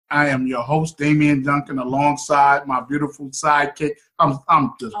I am your host, Damian Duncan, alongside my beautiful sidekick. I'm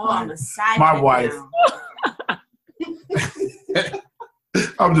just I'm a sidekick. My wife.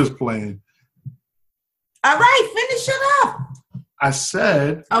 I'm just playing. All right, finish it up. I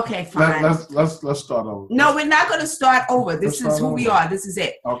said. Okay, fine. Let's start over. No, we're not going to start over. This is who we are. This is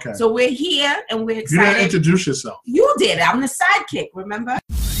it. Okay. So we're here and we're excited. You didn't introduce yourself. You did. I'm the sidekick. Remember?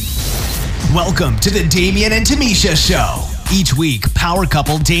 Welcome to the Damian and Tamisha Show. Each week, power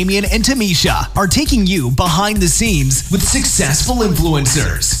couple Damian and Tamisha are taking you behind the scenes with successful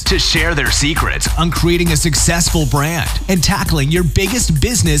influencers to share their secrets on creating a successful brand and tackling your biggest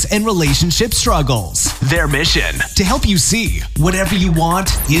business and relationship struggles. Their mission, to help you see whatever you want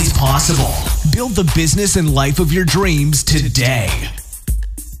is possible. Build the business and life of your dreams today.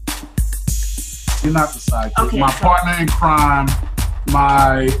 You're not the sidekick. Okay, my partner in crime,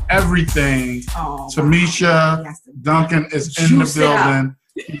 my everything, Tamisha Duncan is in the building.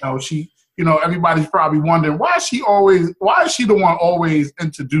 Everybody's probably wondering why is she the one always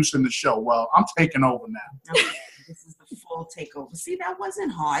introducing the show? Well, I'm taking over now. Okay, this is the full takeover. See, that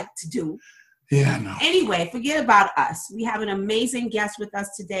wasn't hard to do. Yeah, I know. Anyway, forget about us. We have an amazing guest with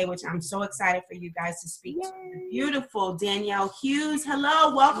us today, which I'm so excited for you guys to speak to. The beautiful Danielle Hughes.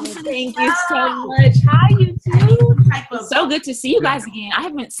 Hello, welcome to the Thank show. you so much. Hi, you two. It's so good to see you guys again. I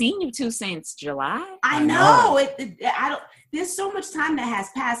haven't seen you two since July. I know. There's so much time that has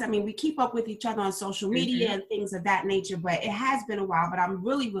passed. I mean, we keep up with each other on social media and things of that nature, but it has been a while. But I'm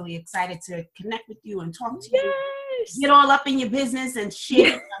really, really excited to connect with you and talk to you. Get all up in your business and share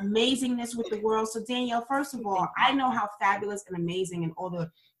your amazingness with the world. So Danielle, first of all, I know how fabulous and amazing and all the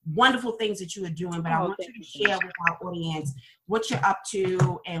wonderful things that you are doing, but I want you to share with our audience what you're up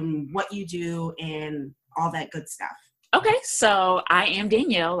to and what you do and all that good stuff. Okay, so I am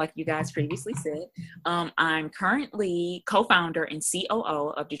Danielle, like you guys previously said. I'm currently co-founder and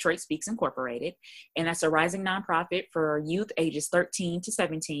COO of Detroit Speaks Incorporated, and that's a rising nonprofit for youth ages 13 to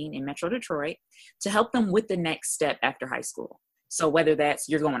 17 in Metro Detroit to help them with the next step after high school. So whether that's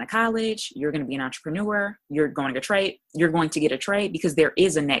you're going to college, you're going to be an entrepreneur, you're going to get a trade because there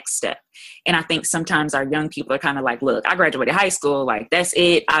is a next step. And I think sometimes our young people are kind of like, look, I graduated high school, like that's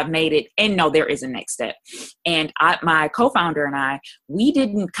it, I've made it. And no, there is a next step. And my co-founder and I, we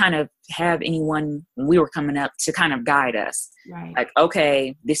didn't kind of have anyone when we were coming up to kind of guide us. Right. Like,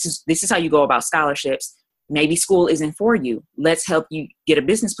 okay, this is how you go about scholarships. Maybe school isn't for you. Let's help you get a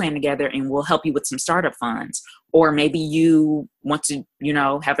business plan together and we'll help you with some startup funds. Or maybe you want to,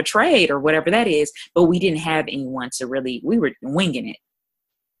 have a trade or whatever that is, but we didn't have anyone to really, we were winging it.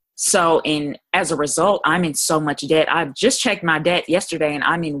 So, as a result, I'm in so much debt. I just checked my debt yesterday and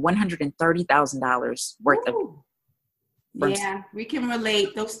I'm in $130,000 worth of. Yeah, we can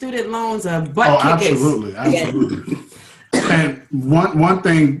relate. Those student loans are butt kickers. Absolutely. And one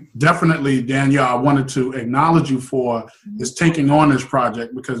thing definitely, Danielle, I wanted to acknowledge you for is taking on this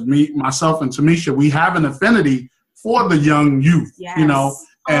project because myself and Tamisha, we have an affinity for the young youth,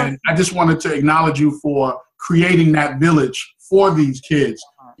 and I just wanted to acknowledge you for creating that village for these kids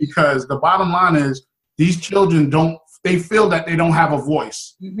because the bottom line is these children they feel that they don't have a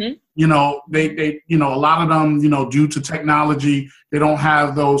voice. Mm-hmm. A lot of them, due to technology, they don't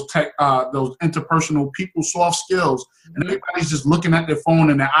have those interpersonal soft skills. Mm-hmm. And everybody's just looking at their phone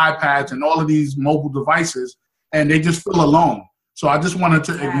and their iPads and all of these mobile devices, and they just feel alone. So I just wanted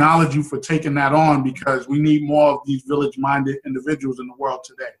to acknowledge you for taking that on because we need more of these village-minded individuals in the world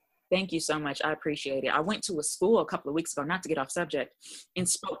today. Thank you so much. I appreciate it. I went to a school a couple of weeks ago, not to get off subject, and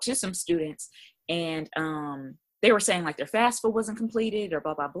spoke to some students, and they were saying like their FAFSA wasn't completed or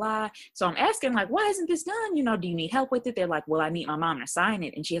blah, blah, blah. So I'm asking like, why isn't this done? Do you need help with it? They're like, well, I need my mom to sign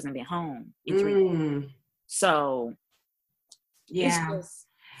it and she hasn't been home in 3 months. So. Yeah.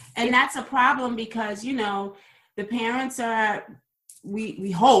 And that's a problem because, the parents are, we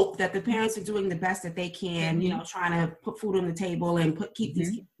hope that the parents are doing the best that they can, trying to put food on the table and keep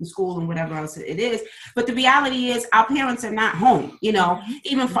these kids in school and whatever else it is. But the reality is our parents are not home,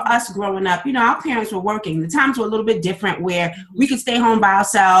 even for us growing up, our parents were working. The times were a little bit different where we could stay home by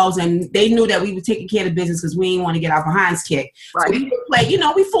ourselves and they knew that we were taking care of business because we didn't want to get our behinds kicked. Right. So we would play,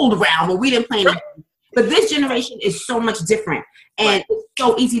 we fooled around, but we didn't play anything. But this generation is so much different. And it's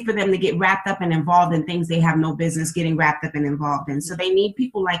so easy for them to get wrapped up and involved in things they have no business getting wrapped up and involved in. So they need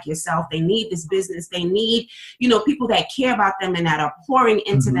people like yourself. They need this business. They need, people that care about them and that are pouring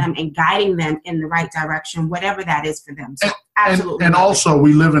into them and guiding them in the right direction, whatever that is for them. So absolutely. And also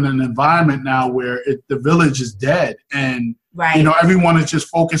we live in an environment now where the village is dead. And, everyone is just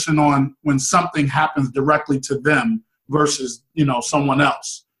focusing on when something happens directly to them versus, someone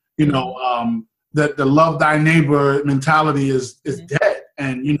else. That the love thy neighbor mentality is dead.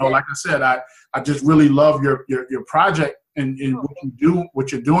 And, like I said, I just really love your project and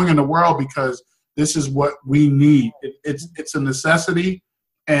what you're doing in the world, because this is what we need. It's a necessity,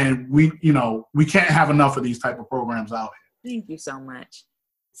 and we can't have enough of these type of programs out here. Thank you so much.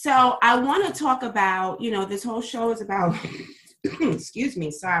 So I want to talk about, this whole show is about, excuse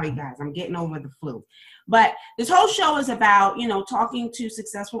me, sorry guys, I'm getting over the flu. But this whole show is about, talking to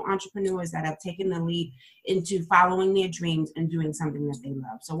successful entrepreneurs that have taken the leap into following their dreams and doing something that they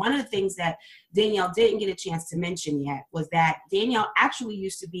love. So one of the things that Danielle didn't get a chance to mention yet was that Danielle actually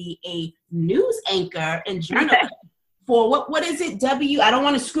used to be a news anchor and journalist for what is it? I don't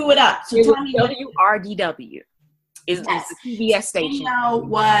want to screw it up. So tell me WRDW. It's a CBS station. Danielle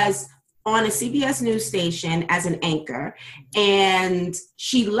was on a CBS news station as an anchor, and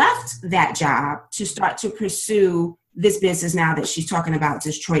she left that job to start to pursue this business now that she's talking about,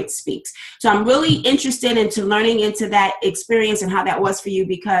 Detroit Speaks. So I'm really interested into learning into that experience and how that was for you,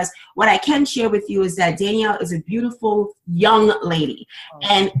 because what I can share with you is that Danielle is a beautiful young lady.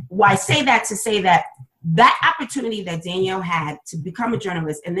 And why I say that to say that opportunity that Danielle had to become a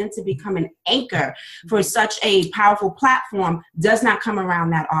journalist and then to become an anchor for such a powerful platform does not come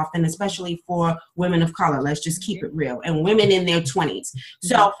around that often, especially for women of color. Let's just keep it real. And women in their 20s.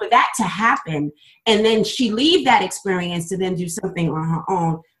 So for that to happen, and then she leave that experience to then do something on her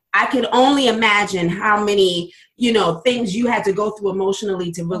own, I could only imagine how many, things you had to go through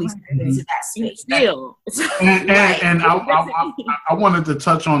emotionally to really step into that space. And I wanted to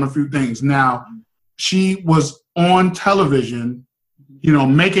touch on a few things. Now, she was on television,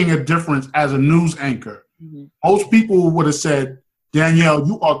 making a difference as a news anchor. Mm-hmm. Most people would have said, Danielle,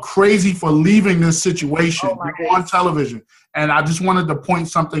 you are crazy for leaving this situation. You're on television. And I just wanted to point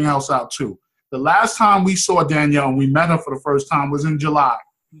something else out too. The last time we saw Danielle and we met her for the first time was in July.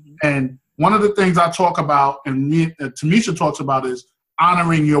 Mm-hmm. And one of the things I talk about, and Tamisha talks about, is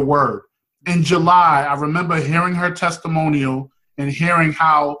honoring your word. In July, I remember hearing her testimonial and hearing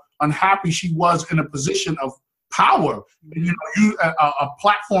how unhappy she was in a position of power, and, a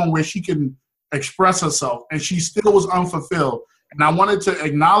platform where she can express herself, and she still was unfulfilled. And I wanted to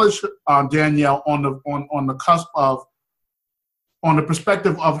acknowledge Danielle on the cusp of, on the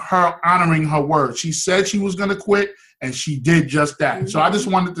perspective of her honoring her word. She said she was going to quit, and she did just that. Mm-hmm. So I just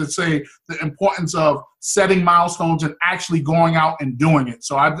wanted to say the importance of setting milestones and actually going out and doing it.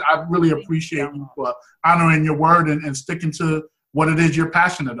 So I really appreciate you for honoring your word and sticking to what it is you're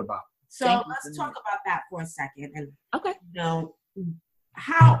passionate about. So let's talk about that for a second. And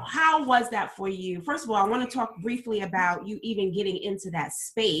how was that for you? First of all, I want to talk briefly about you even getting into that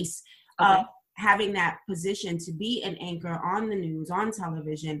space of having that position to be an anchor on the news, on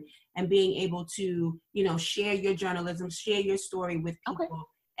television, and being able to, share your journalism, share your story with people,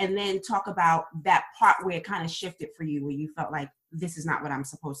 and then talk about that part where it kind of shifted for you, where you felt like this is not what I'm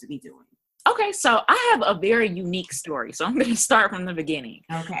supposed to be doing. Okay, so I have a very unique story. So I'm going to start from the beginning.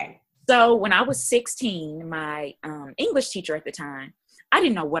 Okay. So when I was 16, my English teacher at the time, I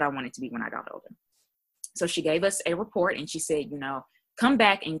didn't know what I wanted to be when I got older. So she gave us a report and she said, come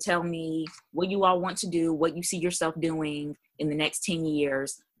back and tell me what you all want to do, what you see yourself doing in the next 10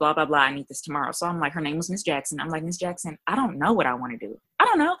 years, blah, blah, blah. I need this tomorrow. So I'm like, her name was Miss Jackson. I'm like, Miss Jackson, I don't know what I want to do. I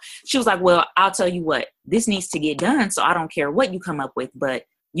don't know. She was like, well, I'll tell you what, this needs to get done. So I don't care what you come up with, but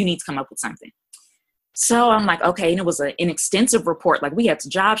you need to come up with something. So I'm like, okay. And it was an extensive report. Like we had to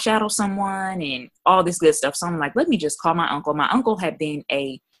job shadow someone and all this good stuff. So I'm like, let me just call my uncle. My uncle had been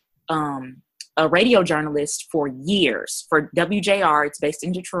a radio journalist for years for WJR. It's based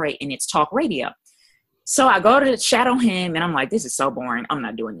in Detroit and it's talk radio. So I go to shadow him and I'm like, this is so boring. I'm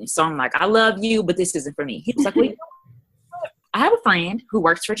not doing this. So I'm like, I love you, but this isn't for me. He was like, well, I have a friend who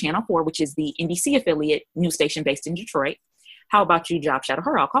works for Channel 4, which is the NBC affiliate news station based in Detroit. How about you job shadow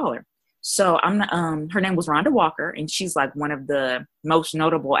her? I'll call her. So her name was Rhonda Walker, and she's like one of the most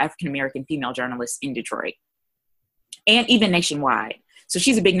notable African-American female journalists in Detroit and even nationwide. So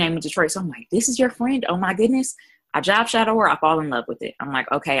she's a big name in Detroit. So I'm like, this is your friend? Oh my goodness. I job shadow her. I fall in love with it. I'm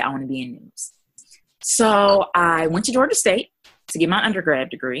like, okay, I want to be in news. So I went to Georgia State to get my undergrad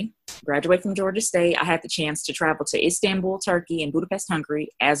degree, graduate from Georgia State. I had the chance to travel to Istanbul, Turkey, and Budapest, Hungary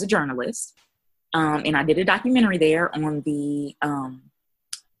as a journalist. And I did a documentary there on the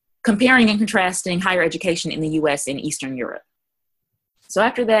comparing and contrasting higher education in the U.S. and Eastern Europe. So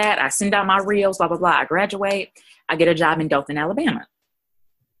after that, I send out my reels, blah, blah, blah. I graduate. I get a job in Dothan, Alabama.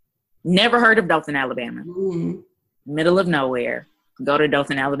 Never heard of Dothan, Alabama. Mm-hmm. Middle of nowhere. Go to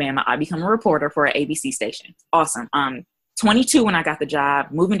Dothan, Alabama. I become a reporter for an ABC station. Awesome. 22 when I got the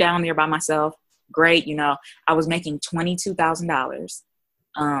job, moving down there by myself. Great. I was making $22,000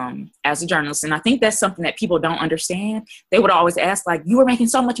 as a journalist. And I think that's something that people don't understand. They would always ask, like, you were making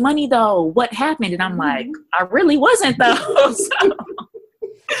so much money though, what happened? And I'm like, I really wasn't though.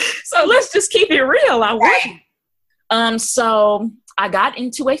 So let's just keep it real. I wasn't. So I got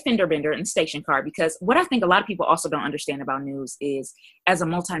into a fender bender in the station car, because what I think a lot of people also don't understand about news is, as a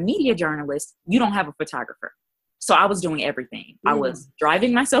multimedia journalist, you don't have a photographer. So I was doing everything. I was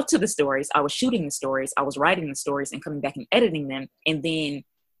driving myself to the stories. I was shooting the stories. I was writing the stories and coming back and editing them, and then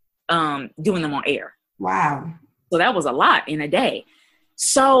doing them on air. Wow. So that was a lot in a day.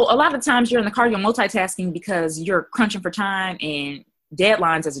 So a lot of times you're in the car, you're multitasking because you're crunching for time and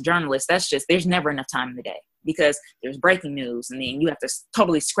deadlines as a journalist. That's just, there's never enough time in the day, because there's breaking news, and then you have to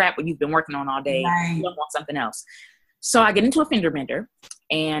totally scrap what you've been working on all day. Right. You don't want something else. So I get into a fender bender,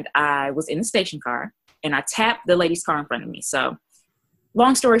 and I was in the station car, and I tapped the lady's car in front of me. So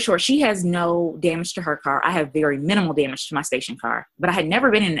long story short, she has no damage to her car. I have very minimal damage to my station car, but I had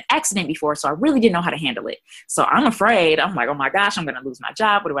never been in an accident before, so I really didn't know how to handle it. So I'm afraid. I'm like, oh my gosh, I'm going to lose my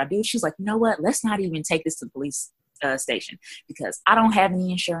job. What do I do? She's like, you know what? Let's not even take this to the police station, because I don't have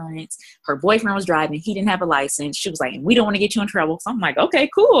any insurance. Her boyfriend was driving. He didn't have a license. She was like, we don't want to get you in trouble. So I'm like, okay,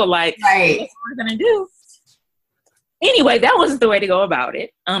 cool. Like, right. That's what we're going to do. Anyway, that wasn't the way to go about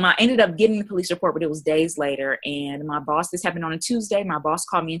it. I ended up getting the police report, but it was days later. And my boss, this happened on a Tuesday. My boss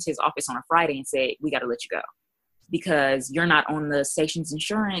called me into his office on a Friday and said, we got to let you go, because you're not on the station's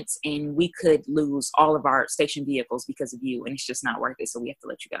insurance, and we could lose all of our station vehicles because of you, and it's just not worth it. So we have to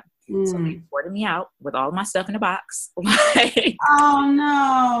let you go. So they reported me out with all of my stuff in a box. Like, oh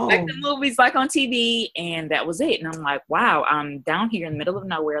no. Like the movies, like on TV. And that was it. And I'm like, wow, I'm down here in the middle of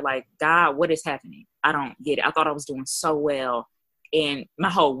nowhere. Like, God, what is happening? I don't get it. I thought I was doing so well, and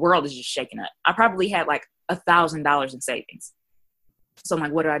my whole world is just shaking up. I probably had like $1,000 in savings. So I'm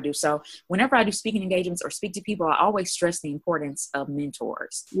like, what do I do? So whenever I do speaking engagements or speak to people, I always stress the importance of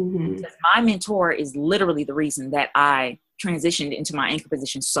mentors. Because my mentor is literally the reason that I transitioned into my anchor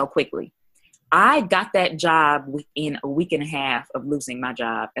position so quickly. I got that job within a week and a half of losing my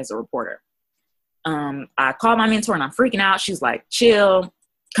job as a reporter. I called my mentor, and I'm freaking out. She's like, chill,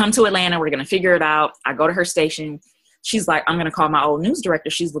 come to Atlanta. We're going to figure it out. I go to her station. She's like, I'm going to call my old news director.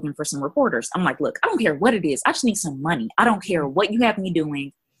 She's looking for some reporters. I'm like, look, I don't care what it is. I just need some money. I don't care what you have me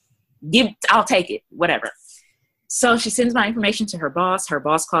doing. I'll take it, whatever. So she sends my information to her boss. Her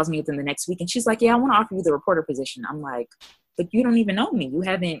boss calls me within the next week, and she's like, yeah, I want to offer you the reporter position. I'm like, but you don't even know me. You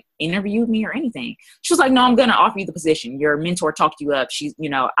haven't interviewed me or anything. She was like, no, I'm going to offer you the position. Your mentor talked you up. She's,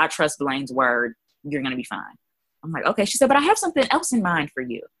 I trust Blaine's word. You're going to be fine. I'm like, okay. She said, but I have something else in mind for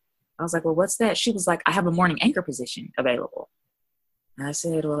you. I was like, well, what's that? She was like, I have a morning anchor position available. And I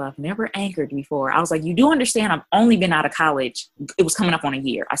said, well, I've never anchored before. I was like, you do understand I've only been out of college. It was coming up on a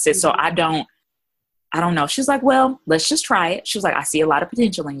year. I said, so I don't know. She's like, well, let's just try it. She was like, I see a lot of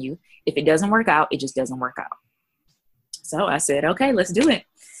potential in you. If it doesn't work out, it just doesn't work out. So I said, okay, let's do it.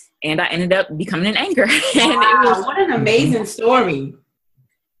 And I ended up becoming an anchor. Wow, what an amazing story.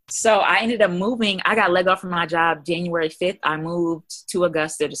 So I ended up moving. I got let go from my job January 5th. I moved to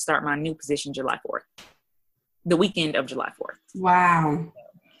Augusta to start my new position July 4th, the weekend of July 4th. Wow.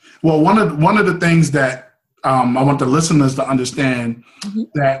 Well, one of the things that I want the listeners to understand,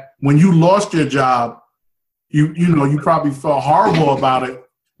 that when you lost your job, you probably felt horrible about it.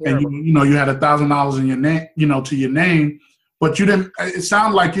 Terrible. And you had $1,000 in your name, to your name, but you didn't. It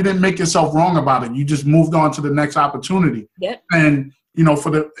sounded like you didn't make yourself wrong about it. You just moved on to the next opportunity. Yep. And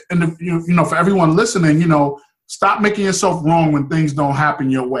for everyone listening, stop making yourself wrong when things don't happen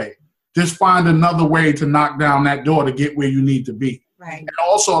your way. Just find another way to knock down that door to get where you need to be. Right. And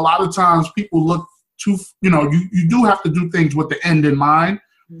also, a lot of times people look too. You do have to do things with the end in mind,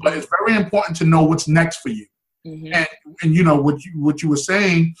 but it's very important to know what's next for you. And what you were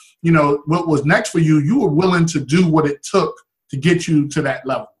saying, what was next for you, you were willing to do what it took to get you to that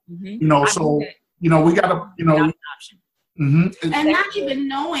level. So we gotta, and not even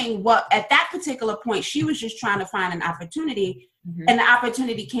knowing what at that particular point, she was just trying to find an opportunity, and the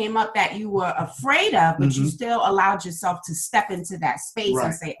opportunity came up that you were afraid of, but you still allowed yourself to step into that space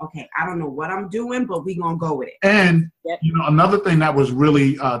and say, okay, I don't know what I'm doing, but we're going to go with it. And, another thing that was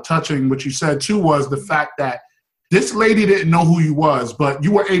really touching, what you said too, was the fact that this lady didn't know who you was, but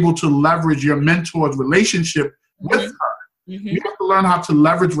you were able to leverage your mentor's relationship with her. You have to learn how to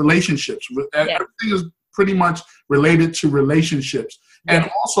leverage relationships. Everything is pretty much related to relationships. And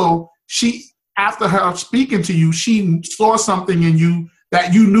also, she, after her speaking to you, she saw something in you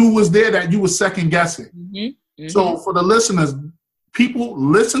that you knew was there that you were second guessing. So for the listeners, people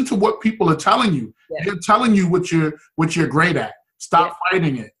listen to what people are telling you. They're telling you what you're great at. Stop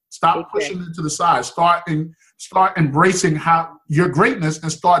fighting it. Stop pushing it to the side. Start embracing your greatness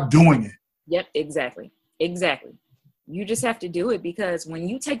and start doing it. Yep, exactly. You just have to do it, because when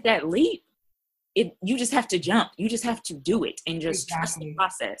you take that leap, you just have to jump. You just have to do it and just trust the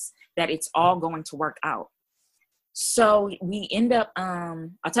process that it's all going to work out. So we end up,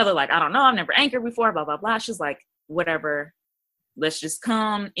 I tell her, like, I don't know, I've never anchored before, blah, blah, blah. She's like, whatever, let's just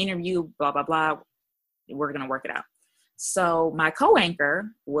come, interview, blah, blah, blah. We're going to work it out. So my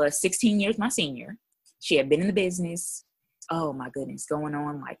co-anchor was 16 years my senior. She had been in the business, oh my goodness, going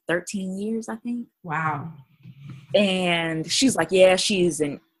on like 13 years, I think. Wow. And she's like, yeah, she's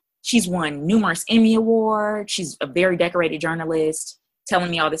won numerous Emmy Awards. She's a very decorated journalist, telling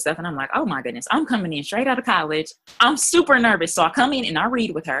me all this stuff. And I'm like, oh my goodness, I'm coming in straight out of college. I'm super nervous. So I come in and I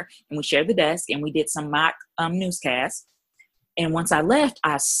read with her, and we shared the desk, and we did some mock newscasts. And once I left,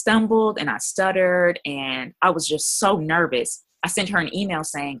 I stumbled and I stuttered, and I was just so nervous. I sent her an email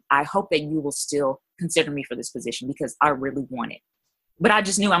saying, I hope that you will still consider me for this position, because I really want it. But I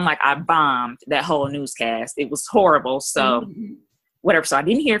just knew, I'm like, I bombed that whole newscast. It was horrible. So whatever. So I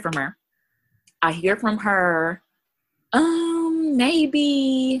didn't hear from her. I hear from her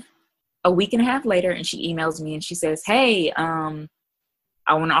maybe a week and a half later, and she emails me and she says, hey,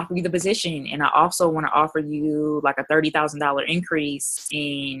 I want to offer you the position, and I also want to offer you like a $30,000 increase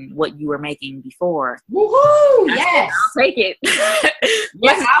in what you were making before. Woohoo! Yes, I'll take it.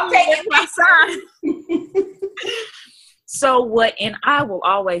 Yes, I'll take it. So and I will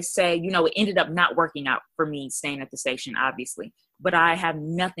always say, it ended up not working out for me staying at the station, obviously, but I have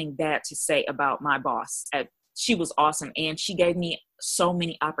nothing bad to say about my boss. She was awesome, and she gave me so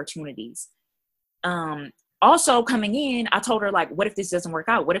many opportunities. Also coming in, I told her, like, what if this doesn't work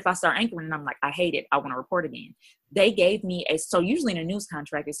out? What if I start anchoring? And I'm like, I hate it. I want to report again. They gave me so usually in a news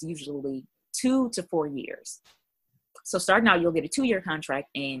contract, it's usually 2 to 4 years. So starting out, you'll get a 2-year contract,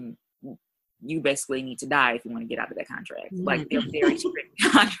 and you basically need to die if you want to get out of that contract. Like, they're very strict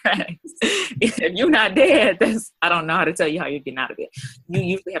contracts. If you're not dead, I don't know how to tell you how you're getting out of it. You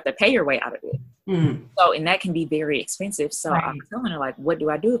usually have to pay your way out of it. So, and that can be very expensive. So I'm telling her, like, what do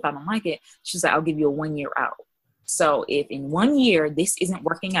I do if I don't like it? She's like, I'll give you a 1 year out. So if in 1 year this isn't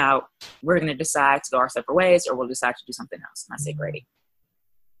working out, we're going to decide to go our separate ways, or we'll decide to do something else. And I said, great.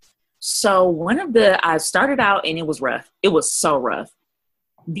 So I started out, and it was rough. It was so rough.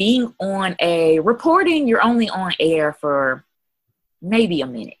 Being on reporting, you're only on air for maybe a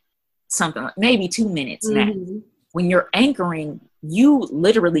minute, maybe 2 minutes max. When you're anchoring, you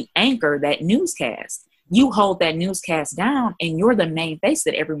literally anchor that newscast. You hold that newscast down, and you're the main face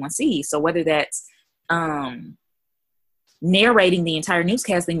that everyone sees. So whether that's narrating the entire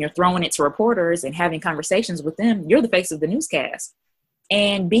newscast, then you're throwing it to reporters and having conversations with them, you're the face of the newscast.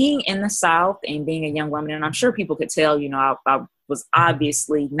 And being in the South and being a young woman, and I'm sure people could tell, I was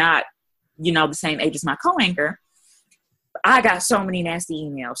obviously not, the same age as my co-anchor. I got so many nasty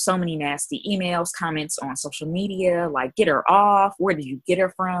emails, comments on social media, like, get her off. Where did you get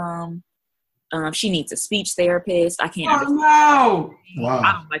her from? She needs a speech therapist. I can't understand. No. Wow.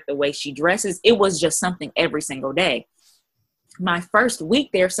 I don't like the way she dresses. It was just something every single day. My first week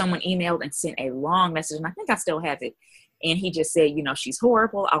there, someone emailed and sent a long message, and I think I still have it. And he just said, she's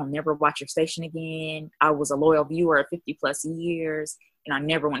horrible. I'll never watch your station again. I was a loyal viewer of 50 plus years, and I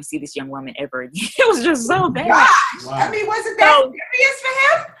never want to see this young woman ever again. It was just so bad. Gosh. Wow. I mean, was it that serious for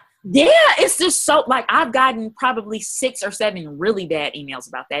him? Yeah, it's just so, like, I've gotten probably 6 or 7 really bad emails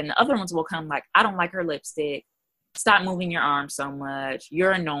about that. And the other ones will come like, I don't like her lipstick. Stop moving your arms so much.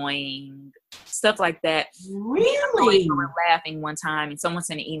 You're annoying. Stuff like that. Really? We were laughing one time, and someone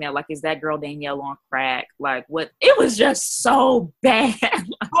sent an email like, is that girl Danielle on crack? Like, what? It was just so bad.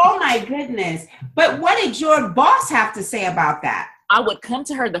 Oh my goodness. But what did your boss have to say about that? I would come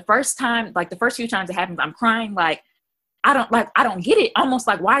to her the first few times it happens, I'm crying, like, I don't get it. Almost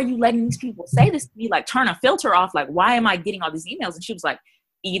like, why are you letting these people say this to me? Like, turn a filter off. Like, why am I getting all these emails? And she was like,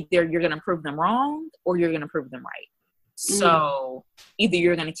 either you're going to prove them wrong or you're going to prove them right. So either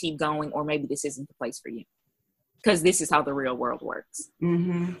you're going to keep going, or maybe this isn't the place for you, because this is how the real world works.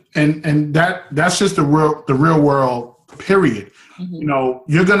 And that's just the real world, period.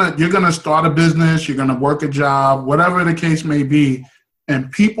 You're gonna start a business, you're gonna work a job, whatever the case may be,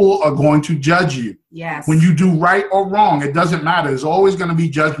 and people are going to judge you. Yes. When you do right or wrong, it doesn't matter. There's always going to be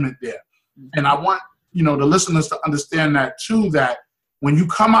judgment there. And I want the listeners to understand that too, that when you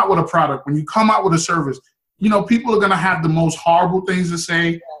come out with a product, when you come out with a service, people are going to have the most horrible things to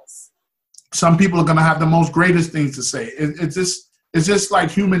say. Yes. Some people are going to have the most greatest things to say. It's just like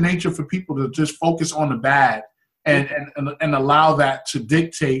human nature for people to just focus on the bad and allow that to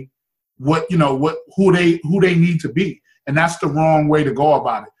dictate who they need to be. And that's the wrong way to go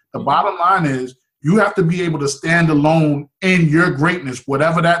about it. The bottom line is you have to be able to stand alone in your greatness,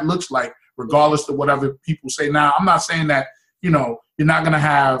 whatever that looks like, regardless of whatever people say. Now, I'm not saying that, you're not going to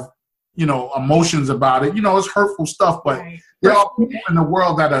have, emotions about it. It's hurtful stuff, but there are people in the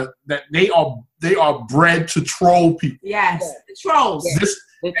world that they are bred to troll people. Yes, the trolls.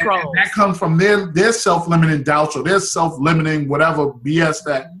 The trolls. And that comes from their self-limiting doubts or their self-limiting whatever BS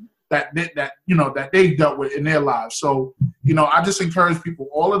that they dealt with in their lives. So, I just encourage people,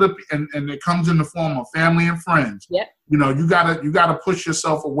 and it comes in the form of family and friends. Yep. You gotta push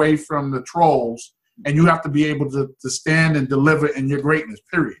yourself away from the trolls, and you have to be able to stand and deliver in your greatness,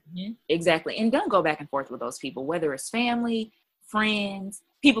 period. Mm-hmm. Exactly. And don't go back and forth with those people, whether it's family, friends,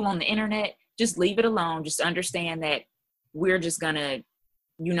 people on the internet. Just leave it alone. Just understand that we're just gonna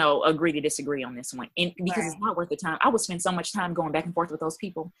agree to disagree on this one. And because it's not worth the time. I would spend so much time going back and forth with those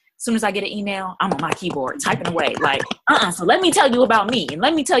people. As soon as I get an email, I'm on my keyboard typing away like, so let me tell you about me and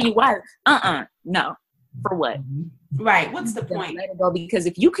let me tell you why. No. For what? Right. What's the point? Let it go, because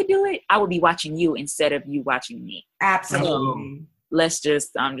if you could do it, I would be watching you instead of you watching me. Absolutely. So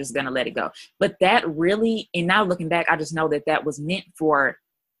I'm just going to let it go. But that really, and now looking back, I just know that was meant for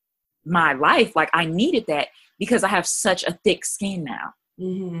my life. Like I needed that because I have such a thick skin now.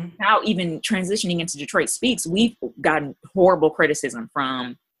 Mm-hmm. Now, even transitioning into Detroit Speaks, we've gotten horrible criticism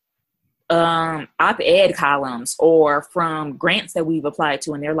from op-ed columns or from grants that we've applied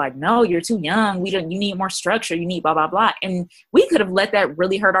to, and they're like, no, you're too young, you need more structure, you need blah blah blah. And we could have let that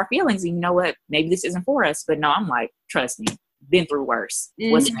really hurt our feelings, and you know what, maybe this isn't for us. But no, I'm like, trust me, been through worse.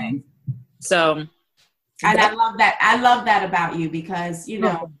 What's next? So, and I love that about you, because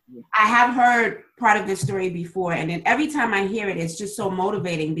I have heard part of this story before, and then every time I hear it, it's just so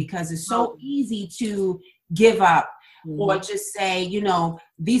motivating, because it's so easy to give up. Mm-hmm. Or just say,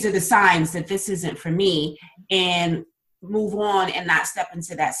 these are the signs that this isn't for me, and move on and not step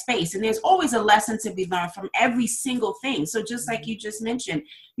into that space. And there's always a lesson to be learned from every single thing. So just like you just mentioned,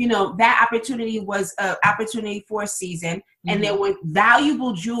 that opportunity was an opportunity for a season. Mm-hmm. And there were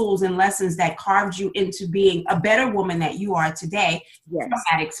valuable jewels and lessons that carved you into being a better woman that you are today from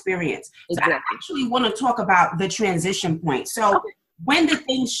that experience. Exactly. So I actually want to talk about the transition point. So when did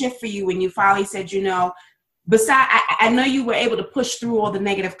things shift for you when you finally said, besides, I know you were able to push through all the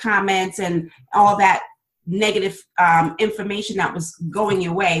negative comments and all that negative information that was going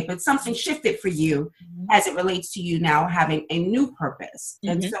your way, but something shifted for you as it relates to you now having a new purpose.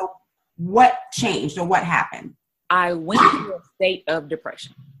 Mm-hmm. And so what changed or what happened? I went through a state of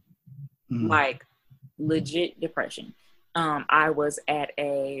depression, like legit depression. I was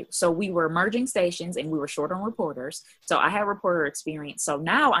so we were merging stations and we were short on reporters. So I had reporter experience. So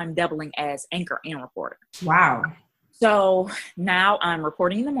now I'm doubling as anchor and reporter. Wow. So now I'm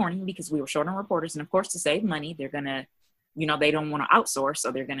reporting in the morning because we were short on reporters. And of course, to save money, they're going to, they don't want to outsource.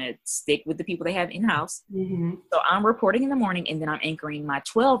 So they're going to stick with the people they have in-house. Mm-hmm. So I'm reporting in the morning, and then I'm anchoring my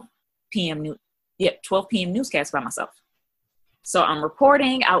 12 p.m. newscast by myself. So I'm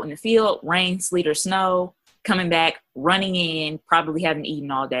reporting out in the field, rain, sleet, or snow, coming back, running in, probably haven't eaten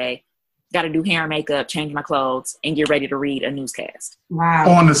all day, got to do hair and makeup, change my clothes, and get ready to read a newscast.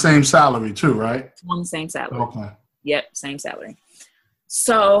 Wow. On the same salary too, right? On the same salary. Okay. Yep, same salary.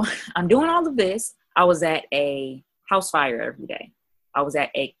 So I'm doing all of this. I was at a house fire every day. I was at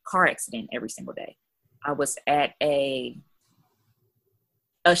a car accident every single day. I was at a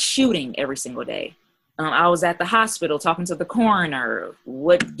shooting every single day. I was at the hospital talking to the coroner,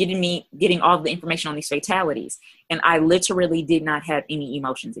 getting all the information on these fatalities. And I literally did not have any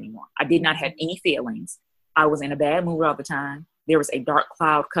emotions anymore. I did not have any feelings. I was in a bad mood all the time. There was a dark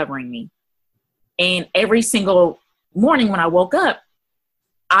cloud covering me. And every single morning when I woke up,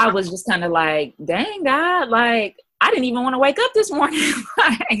 I was just kind of like, dang God, like, I didn't even want to wake up this morning.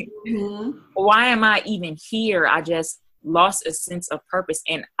 Like, why am I even here? I just lost a sense of purpose,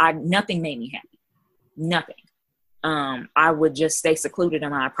 and nothing made me happy. Nothing. I would just stay secluded in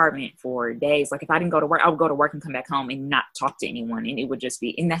my apartment for days. Like if I didn't go to work, I would go to work and come back home and not talk to anyone. And it would just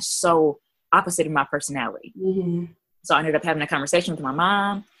be, and that's so opposite of my personality. Mm-hmm. So I ended up having a conversation with my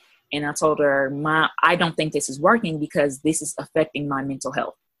mom, and I told her, Mom, I don't think this is working because this is affecting my mental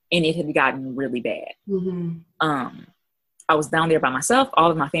health. And it had gotten really bad. Mm-hmm. I was down there by myself. All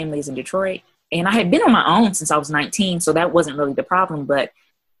of my family is in Detroit, and I had been on my own since I was 19. So that wasn't really the problem. But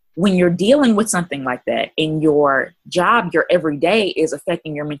when you're dealing with something like that in your job, your everyday is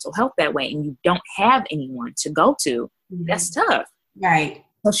affecting your mental health that way, and you don't have anyone to go to, that's tough. Right.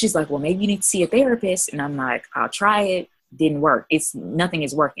 So she's like, well, maybe you need to see a therapist. And I'm like, I'll try it. Didn't work. Nothing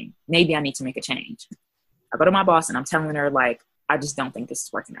is working. Maybe I need to make a change. I go to my boss and I'm telling her, like, I just don't think this is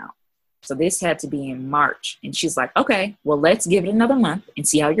working out. So this had to be in March. And she's like, okay, well, let's give it another month and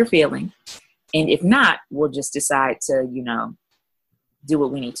see how you're feeling. And if not, we'll just decide to, do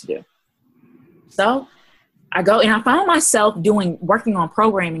what we need to do. So I go and I found myself working on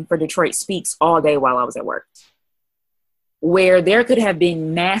programming for Detroit Speaks all day while I was at work, where there could have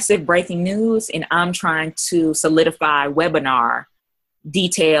been massive breaking news and I'm trying to solidify webinar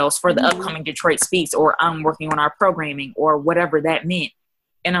details for the upcoming Detroit Speaks, or I'm working on our programming or whatever that meant.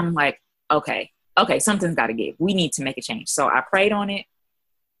 And I'm like, okay, something's got to give. We need to make a change. So I prayed on it,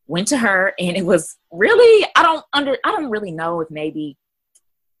 went to her, and it was really, I don't really know if maybe,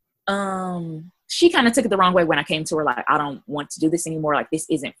 she kind of took it the wrong way when I came to her, like, I don't want to do this anymore. Like, this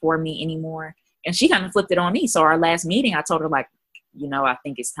isn't for me anymore. And she kind of flipped it on me. So our last meeting, I told her, like, I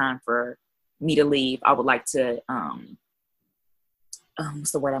think it's time for me to leave. I would like to,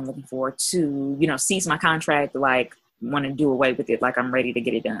 what's the word I'm looking for? To, cease my contract, like, want to do away with it. Like, I'm ready to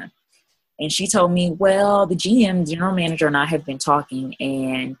get it done. And she told me, well, the GM, general manager, and I have been talking,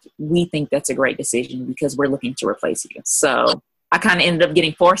 and we think that's a great decision because we're looking to replace you. So I kind of ended up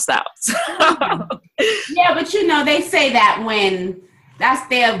getting forced out. Yeah, but they say that when that's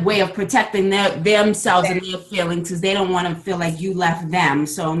their way of protecting themselves and their feelings, because they don't want to feel like you left them.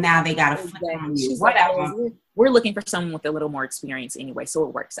 So now they got to flip on you. Whatever. We're looking for someone with a little more experience anyway, so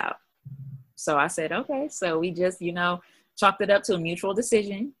it works out. So I said, okay. So we just, chalked it up to a mutual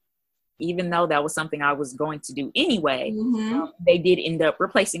decision, even though that was something I was going to do anyway. They did end up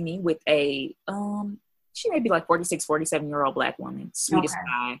replacing me with a, she may be like 46, 47-year-old Black woman, sweetest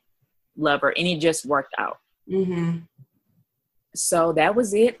guy, love her, and it just worked out. So that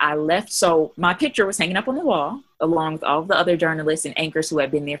was it. I left. So my picture was hanging up on the wall along with all the other journalists and anchors who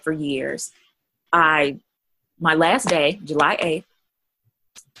had been there for years. My last day, July 8th,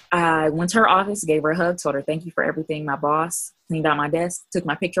 I went to her office, gave her a hug, told her thank you for everything. My boss cleaned out my desk, took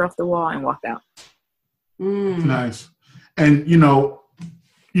my picture off the wall, and walked out. Nice. And,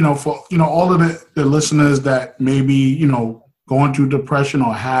 for, all of the listeners that maybe, going through depression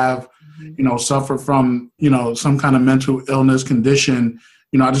or have, suffer from, some kind of mental illness condition,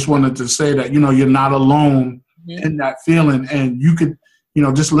 I just wanted to say that, you're not alone in that feeling. And you could,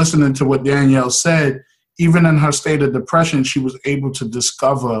 just listening to what Danielle said, even in her state of depression, she was able to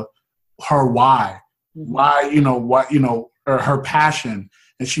discover her why, her passion.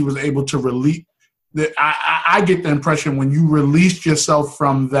 And she was able to release. I get the impression when you released yourself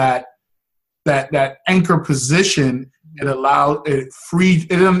from that anchor position, it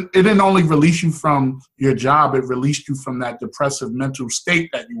didn't only release you from your job, it released you from that depressive mental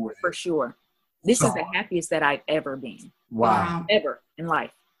state that you were in. For sure. This is the happiest that I've ever been. Wow. Ever in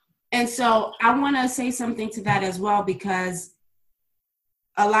life. And so I want to say something to that as well, because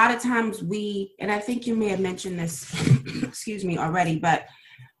a lot of times and I think you may have mentioned this, excuse me, already, but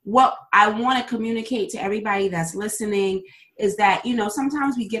what I want to communicate to everybody that's listening is that,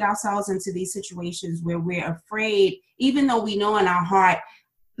 sometimes we get ourselves into these situations where we're afraid, even though we know in our heart,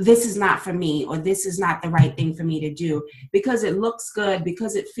 this is not for me, or this is not the right thing for me to do, because it looks good,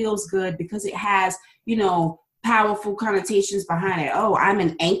 because it feels good, because it has, powerful connotations behind it. Oh, I'm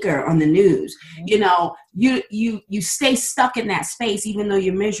an anchor on the news. You stay stuck in that space, even though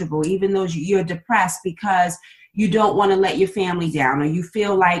you're miserable, even though you're depressed, because you don't want to let your family down, or you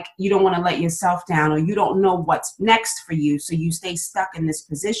feel like you don't want to let yourself down, or you don't know what's next for you. So you stay stuck in this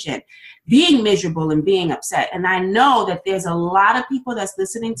position, being miserable and being upset. And I know that there's a lot of people that's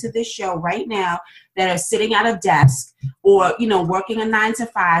listening to this show right now that are sitting at a desk or, working a 9 to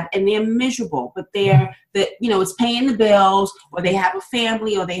 5, and they're miserable, but it's paying the bills, or they have a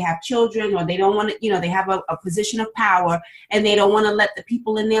family, or they have children, or they don't want to, they have a position of power, and they don't want to let the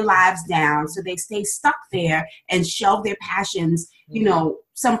people in their lives down. So they stay stuck there and shelve their passions,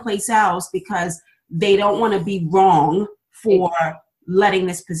 someplace else, because they don't want to be wrong for letting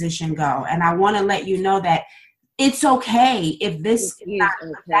this position go. And I want to let you know that it's okay if that's not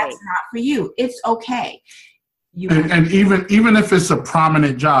for you. It's okay. And even if it's a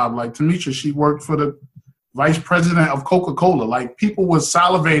prominent job, like Tamisha, she worked for the vice president of Coca-Cola. Like, people were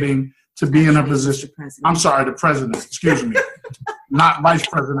salivating to be in a position. I'm sorry, the president, excuse me. Not vice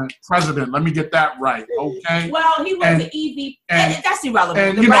president, president. Let me get that right, okay? Well, he was the EVP. That's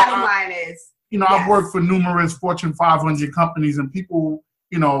irrelevant. The bottom line is, I've worked for numerous Fortune 500 companies, and people,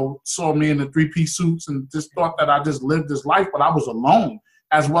 saw me in the 3-piece suits and just thought that I just lived this life, but I was alone,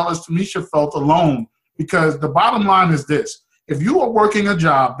 as well as Tamisha felt alone. Because the bottom line is this: if you are working a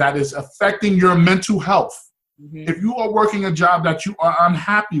job that is affecting your mental health, if you are working a job that you are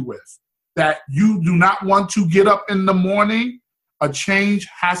unhappy with, that you do not want to get up in the morning, a change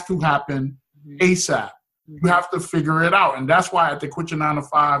has to happen ASAP. You have to figure it out. And that's why at the Quit Your 9 to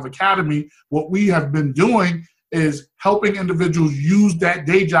 5 Academy, what we have been doing is helping individuals use that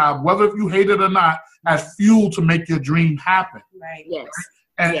day job, whether you hate it or not, as fuel to make your dream happen. Right. Yes.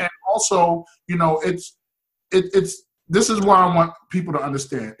 And also, you know, it's this is what I want people to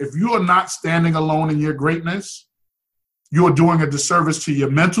understand. If you are not standing alone in your greatness, you are doing a disservice to your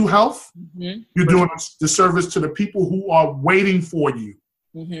mental health. Mm-hmm. You're doing a disservice to the people who are waiting for you.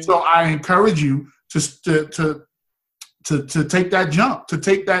 Mm-hmm. So I encourage you to take that jump, to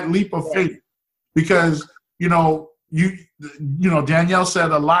take that leap of faith, because you know Danielle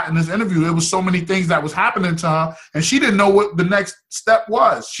said a lot in this interview. There was so many things that was happening to her, and she didn't know what the next step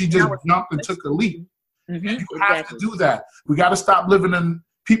was. She just jumped and took a leap. Mm-hmm. And you have to do that. We got to stop living in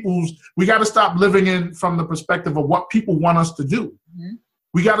we got to stop living in from the perspective of what people want us to do. Mm-hmm.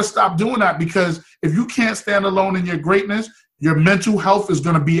 We got to stop doing that, because if you can't stand alone in your greatness, your mental health is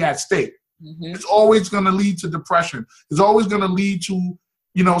going to be at stake. Mm-hmm. It's always going to lead to depression. It's always going to lead to,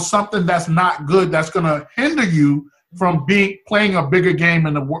 you know, something that's not good, that's going to hinder you from playing a bigger game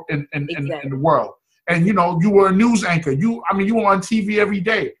in the world. And, you know, you were a news anchor. You were on TV every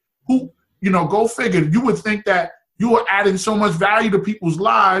day. Go figure. You would think that you were adding so much value to people's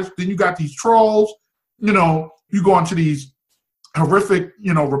lives. Then you got these trolls, you know, you go into these horrific,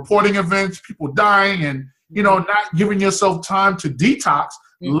 you know, reporting events, people dying, and, you know, not giving yourself time to detox,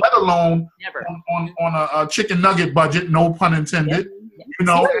 let alone on a chicken nugget budget, no pun intended, you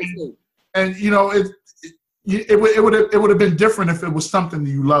know, and you know, it would have been different if it was something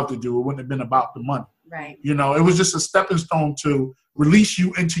that you love to do. It wouldn't have been about the money. Right. You know, it was just a stepping stone to release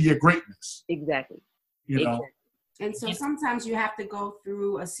you into your greatness. Exactly. You know. And so sometimes you have to go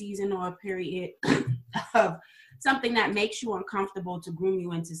through a season or a period of something that makes you uncomfortable to groom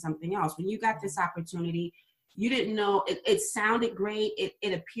you into something else. When you got this opportunity, you didn't know, it sounded great.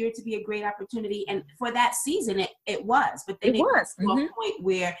 It appeared to be a great opportunity. And for that season, it was. But then it was to a point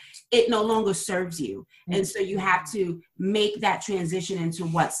where it no longer serves you. Mm-hmm. And so you have to make that transition into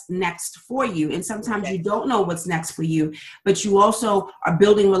what's next for you. And sometimes you don't know what's next for you, but you also are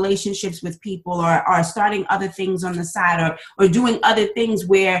building relationships with people, or are starting other things on the side, or doing other things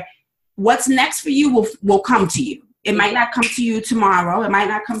where what's next for you will come to you. It might not come to you tomorrow. It might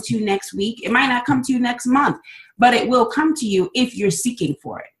not come to you next week. It might not come to you next month, but it will come to you if you're seeking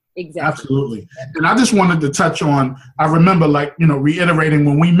for it. Exactly. Absolutely. And I just wanted to touch on, I remember, like, you know, reiterating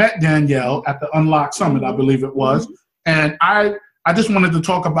when we met Danielle at the Unlock Summit, I believe it was. Mm-hmm. And I just wanted to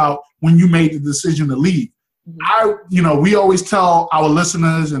talk about when you made the decision to leave. Mm-hmm. We always tell our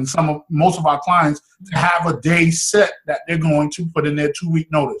listeners and most of our clients to have a day set that they're going to put in their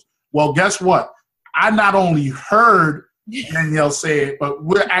 2-week notice. Well, guess what? I not only heard Danielle say it, but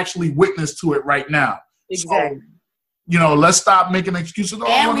we're actually witness to it right now. Exactly. So, you know, let's stop making excuses.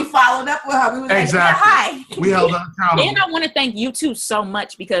 And we followed up with her. We was exactly. Like, hi. We held her accountable. And I want to thank you two so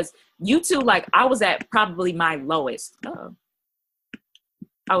much, because you two, like, I was at probably my lowest.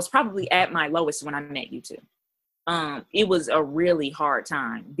 I was probably at my lowest when I met you two. It was a really hard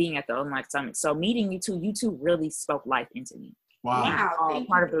time being at the Unlock Summit. So meeting you two really spoke life into me. Wow.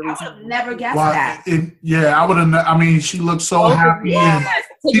 Part of the reason. I would have never guessed that. I would have. I mean, she looked so happy. And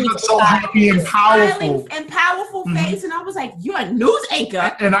she looked so happy and powerful. And powerful face. And I was like, you're a news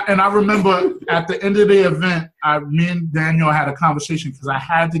anchor. And I remember at the end of the event, me and Danielle had a conversation, because I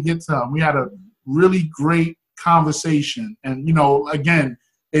had to get to her. We had a really great conversation. And, you know, again,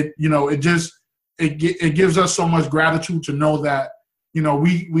 it gives us so much gratitude to know that, you know,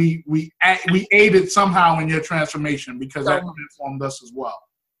 we aided somehow in your transformation, because that informed us as well.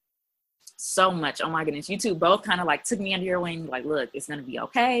 So much. Oh my goodness. You two both kind of like took me under your wing. Like, look, it's going to be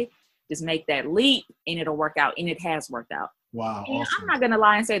okay. Just make that leap and it'll work out. And it has worked out. Wow. And awesome. I'm not going to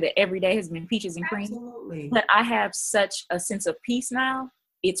lie and say that every day has been peaches and cream. Absolutely. But I have such a sense of peace now.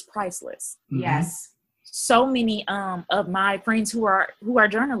 It's priceless. Mm-hmm. Yes. So many of my friends who are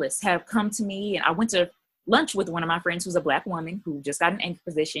journalists have come to me, and I went to lunch with one of my friends who's a Black woman who just got an anchor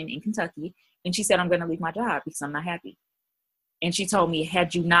position in Kentucky. And she said, I'm going to leave my job because I'm not happy. And she told me,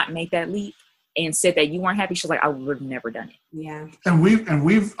 had you not made that leap and said that you weren't happy, she's like, I would have never done it. Yeah. And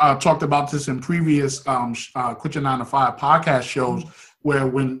we've talked about this in previous Quit Your 9 to 5 podcast shows, where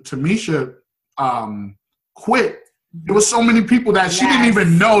when Tamisha quit, there was so many people that she didn't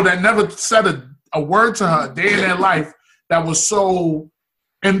even know, that never said a word to her a day in their life, that was so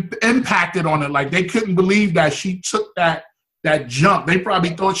impacted on it. Like, they couldn't believe that she took that jump. They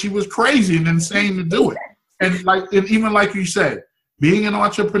probably thought she was crazy and insane to do it. And even like you said, being an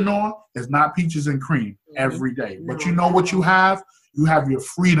entrepreneur is not peaches and cream every day. But you know what you have? You have your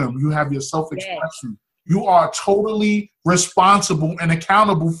freedom. You have your self-expression. You are totally responsible and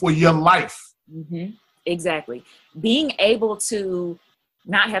accountable for your life. Mm-hmm. Exactly. Being able to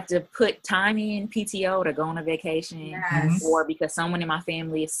not have to put time in PTO to go on a vacation, yes. or because someone in my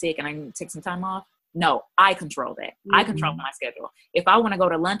family is sick and I need to take some time off. No, I control that. I control my schedule. If I want to go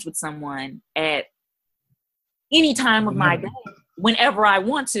to lunch with someone at any time of my day, whenever I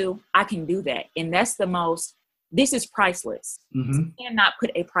want to, I can do that. And that's this is priceless. You cannot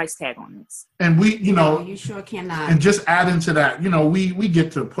put a price tag on this. And we, you sure cannot. And just adding to that, we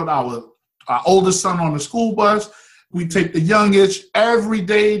get to put our oldest son on the school bus. We take the youngest every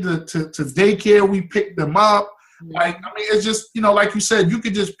day to daycare. We pick them up. It's just, like you said, you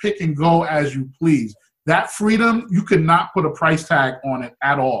could just pick and go as you please. That freedom, you could not put a price tag on it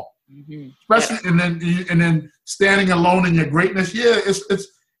at all. Especially, and then standing alone in your greatness. Yeah,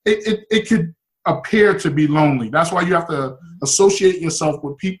 it could appear to be lonely. That's why you have to associate yourself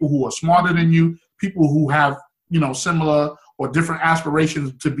with people who are smarter than you, people who have, similar or different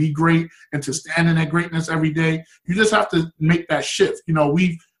aspirations to be great and to stand in that greatness every day. You just have to make that shift.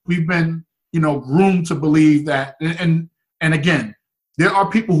 We've been, groomed to believe that, and again, there are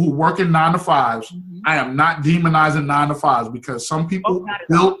people who work in 9 to 5s. I am not demonizing 9 to 5s because some people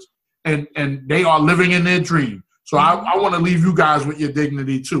built and they are living in their dream. So I want to leave you guys with your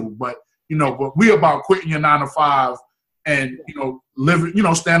dignity too. But but we about quitting your 9 to 5 and living,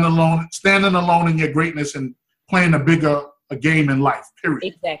 standing alone in your greatness and playing a game in life. Period.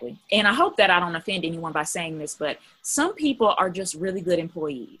 Exactly. And I hope that I don't offend anyone by saying this, but some people are just really good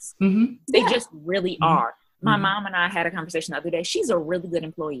employees. They just really are. My mom and I had a conversation the other day. She's a really good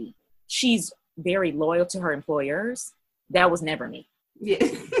employee. She's very loyal to her employers. That was never me. Yeah.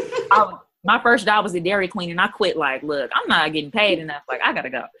 My first job was at Dairy Queen, and I quit like, look, I'm not getting paid enough. Like, I got to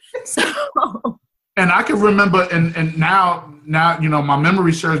go. So. And I can remember, and now, my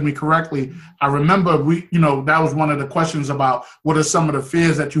memory serves me correctly. I remember that was one of the questions about what are some of the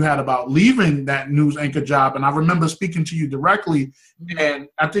fears that you had about leaving that news anchor job. And I remember speaking to you directly, and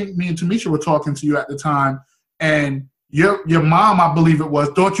I think me and Tamisha were talking to you at the time, and your mom, I believe it was,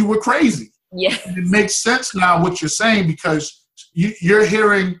 thought you were crazy. Yeah. And it makes sense now what you're saying because you're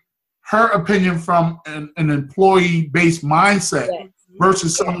hearing her opinion from an employee-based mindset. Yes.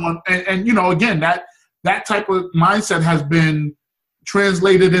 Versus someone, and again, that type of mindset has been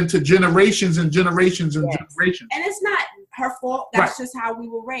translated into generations and generations and generations. And it's not her fault. That's just how we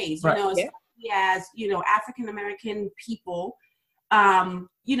were raised. Especially as African American people,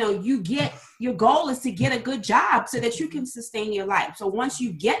 your goal is to get a good job so that you can sustain your life. So once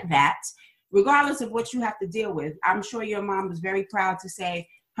you get that, regardless of what you have to deal with, I'm sure your mom was very proud to say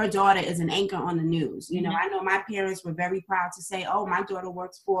her daughter is an anchor on the news. I know my parents were very proud to say, oh, my daughter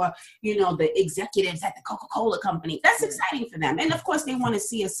works for, the executives at the Coca-Cola company. That's exciting for them. And of course, they want to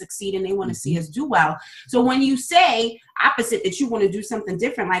see us succeed and they want to see us do well. So when you say opposite that you want to do something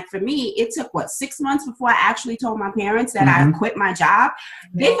different, like for me, it took 6 months before I actually told my parents that I quit my job.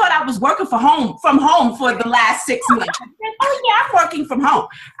 They thought I was working from home for the last 6 months. I said, oh yeah, I'm working from home.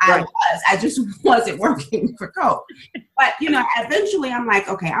 I just wasn't working for Coke. But, eventually I'm like,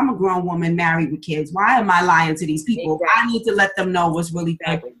 okay, I'm a grown woman married with kids. Why am I lying to these people? Exactly. I need to let them know what's really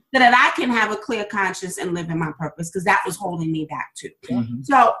bad so that I can have a clear conscience and live in my purpose because that was holding me back too.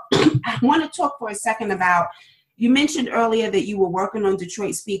 So I want to talk for a second about, you mentioned earlier that you were working on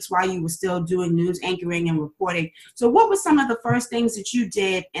Detroit Speaks while you were still doing news anchoring and reporting. So what were some of the first things that you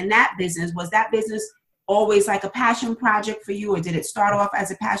did in that business? Was that business always like a passion project for you, or did it start off as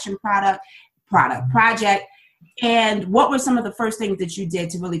a passion project? And what were some of the first things that you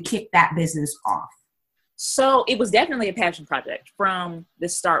did to really kick that business off? So it was definitely a passion project from the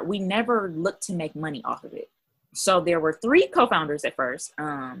start. We never looked to make money off of it. So there were 3 co-founders at first,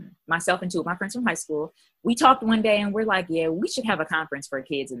 myself and 2 of my friends from high school. We talked one day and we're like, yeah, we should have a conference for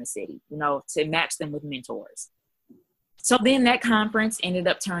kids in the city, to match them with mentors. So then that conference ended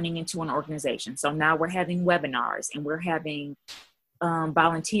up turning into an organization. So now we're having webinars and we're having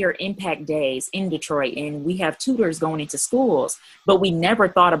volunteer impact days in Detroit, and we have tutors going into schools, but we never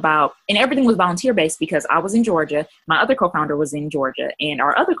thought about, and everything was volunteer based because I was in Georgia, my other co-founder was in Georgia, and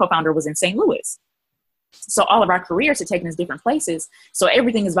our other co-founder was in St. Louis. So all of our careers had taken us different places. So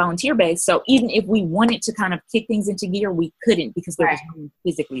everything is volunteer based. So even if we wanted to kind of kick things into gear, we couldn't because there was no one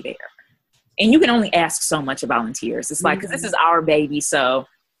physically there. And you can only ask so much of volunteers. It's like, because this is our baby. So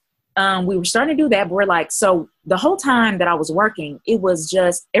we were starting to do that, but we're like, so the whole time that I was working, it was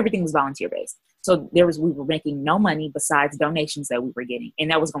just, everything was volunteer based. So we were making no money besides donations that we were getting.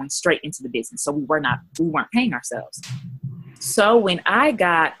 And that was going straight into the business. So we weren't paying ourselves. So when I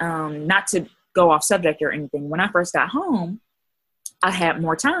got, not to go off subject or anything, when I first got home, I had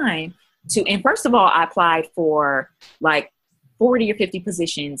more time and first of all, I applied for like 40 or 50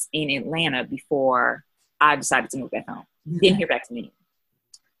 positions in Atlanta before I decided to move back home. Didn't hear back from anyone.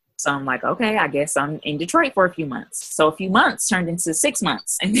 So I'm like, okay, I guess I'm in Detroit for a few months. So a few months turned into 6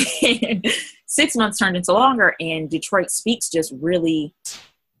 months, and then 6 months turned into longer. And Detroit Speaks just really,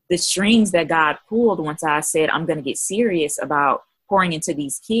 the strings that God pulled once I said, I'm going to get serious about pouring into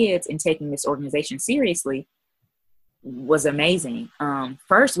these kids and taking this organization seriously, was amazing.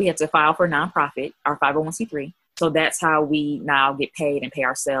 First, we had to file for a nonprofit, our 501c3. So that's how we now get paid and pay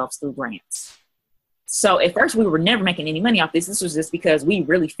ourselves through grants. So at first we were never making any money off this. This was just because we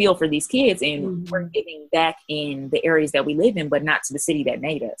really feel for these kids and we're giving back in the areas that we live in, but not to the city that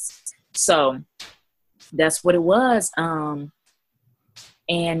made us. So that's what it was. And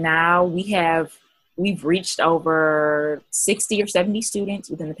now we've reached over 60 or 70 students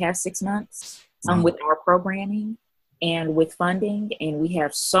within the past 6 months with our programming and with funding. And we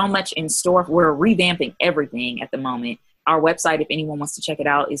have so much in store. We're revamping everything at the moment. Our website, if anyone wants to check it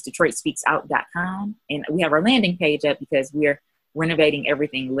out, is DetroitSpeaksOut.com. And we have our landing page up because we're renovating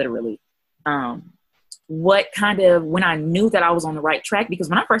everything literally. When I knew that I was on the right track, because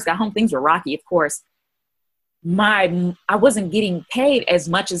when I first got home, things were rocky. Of course, I wasn't getting paid as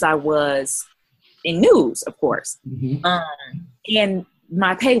much as I was in news, of course. And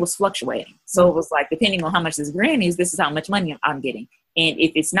my pay was fluctuating. So it was like, depending on how much this grant is, this is how much money I'm getting. And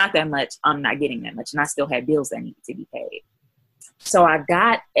if it's not that much, I'm not getting that much. And I still had bills that needed to be paid. So I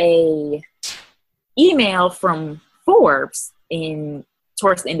got a email from Forbes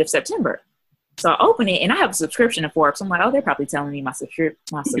towards the end of September. So I open it and I have a subscription to Forbes. I'm like, oh, they're probably telling me my subscription.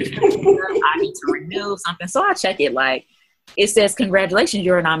 I need to renew something. So I check it, like, it says, congratulations,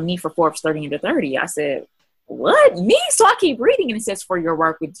 you're a nominee for Forbes 30 under 30. I said, what? Me? So I keep reading and it says, for your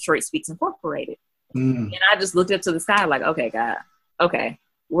work with Detroit Speaks Incorporated. And I just looked up to the sky like, okay, God, okay,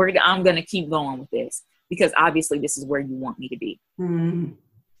 I'm going to keep going with this because obviously this is where you want me to be.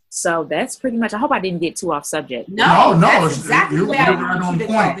 So that's pretty much, I hope I didn't get too off subject. No, that's exactly where I want you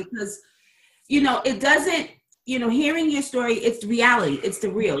to go, because, it doesn't, hearing your story, it's reality. It's the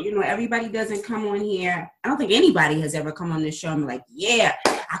real. Everybody doesn't come on here. I don't think anybody has ever come on this show and be like, yeah,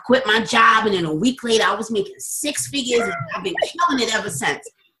 I quit my job and then a week later I was making 6 figures and I've been killing it ever since.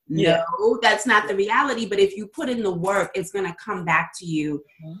 No, that's not the reality. But if you put in the work, it's going to come back to you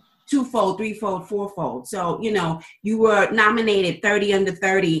twofold, threefold, fourfold. So, you were nominated 30 under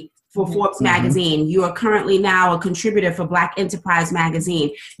 30 for Forbes magazine. You are currently now a contributor for Black Enterprise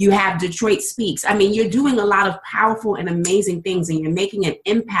magazine. You have Detroit Speaks. I mean, you're doing a lot of powerful and amazing things and you're making an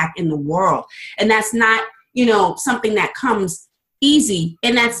impact in the world. And that's not, something that comes easy.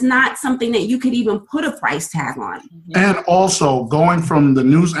 And that's not something that you could even put a price tag on. And also going from the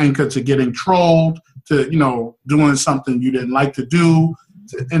news anchor to getting trolled to, doing something you didn't like to do,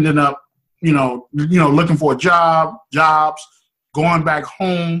 to ending up, looking for jobs, going back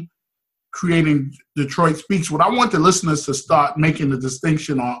home, creating Detroit Speaks. What I want the listeners to start making the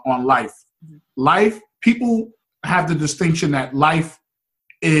distinction on life. Life, people have the distinction that life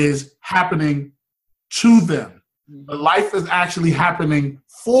is happening to them. But life is actually happening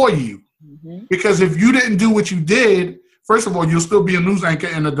for you. Because if you didn't do what you did, first of all, you'll still be a news anchor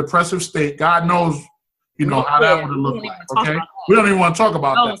in a depressive state. God knows, how that would look like. Okay, we don't even want to talk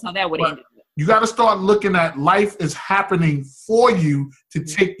about that. How that would end. You got to start looking at life is happening for you to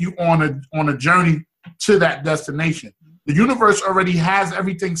take you on a journey to that destination. The universe already has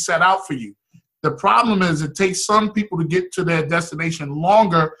everything set out for you. The problem is it takes some people to get to their destination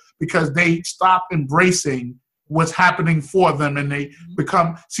longer because they stop embracing what's happening for them and they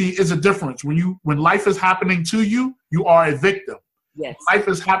become, it's a difference. When life is happening to you, you are a victim. Yes. When life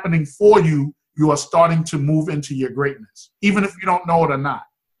is happening for you, you are starting to move into your greatness, even if you don't know it or not.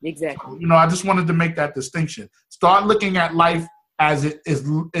 Exactly. So, I just wanted to make that distinction. Start looking at life as it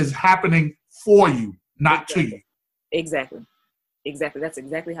is happening for you, not to you. Exactly. That's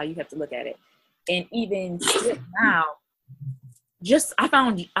exactly how you have to look at it. And even still now, I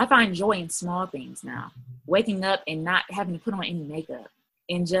find joy in small things now. Waking up and not having to put on any makeup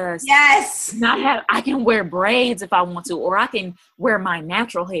and just I can wear braids if I want to, or I can wear my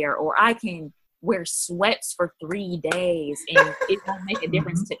natural hair, or I can wear sweats for 3 days and it won't make a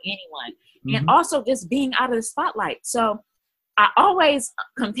difference to anyone. And also just being out of the spotlight. So I always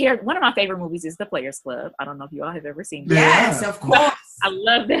compared, one of my favorite movies is The Players Club. I don't know if you all have ever seen that. Yes, of course. I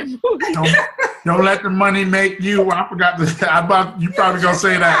love that movie. Don't let the money make you. I forgot you probably gonna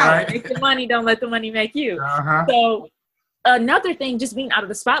say that, right? Make the money, don't let the money make you. So another thing, just being out of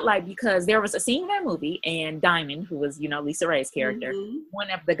the spotlight, because there was a scene in that movie and Diamond, who was, Lisa Ray's character, one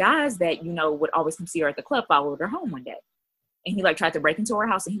of the guys that, would always come see her at the club, followed her home one day. And he tried to break into her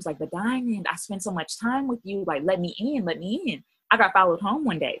house and he was like, but Diamond, I spent so much time with you. Like, let me in. I got followed home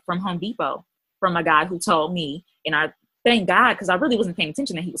one day from Home Depot. from a guy who told me, and I thank God, because I really wasn't paying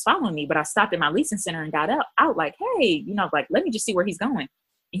attention that he was following me, but I stopped at my leasing center and got out like, hey, like, let me just see where he's going.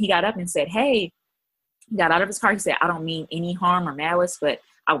 And he got up and said, hey, he got out of his car. He said, I don't mean any harm or malice, but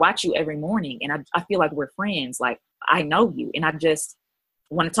I watch you every morning and I feel like we're friends. Like, I know you and I just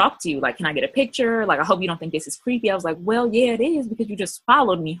want to talk to you. Like, can I get a picture? Like, I hope you don't think this is creepy. I was like, well, yeah, it is, because you just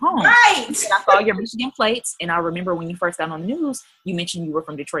followed me home. Right. And I saw your Michigan plates. And I remember when you first got on the news, you mentioned you were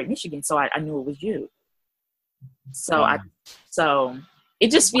from Detroit, Michigan. So I knew it was you. So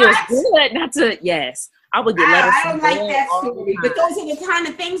it just feels good not to, yes. I would get letters. I don't like that story, but those are the kind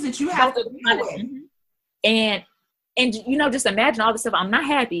of things that you have to deal with. And just imagine all this stuff. I'm not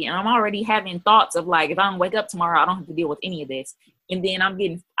happy, and I'm already having thoughts of like, if I don't wake up tomorrow, I don't have to deal with any of this. And then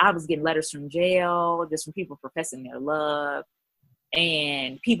I was getting letters from jail, just from people professing their love,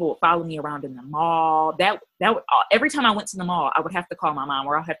 and people would follow me around in the mall. That would, every time I went to the mall, I would have to call my mom,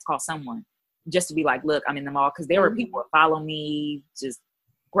 or I'll have to call someone just to be like, look, I'm in the mall, because there were people who would follow me, just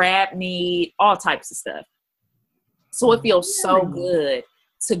grab me, all types of stuff. So it feels so good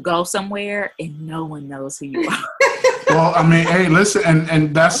to go somewhere and no one knows who you are. Well, I mean, hey, listen,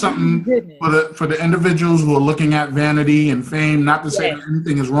 and that's something for the individuals who are looking at vanity and fame. Not to say that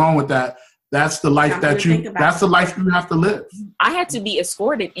anything is wrong with that. That's the life that's the life you have to live. I had to be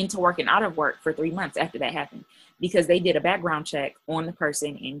escorted into work and out of work for 3 months after that happened, because they did a background check on the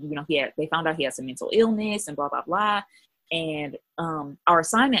person, and they found out he had some mental illness and blah blah blah. And our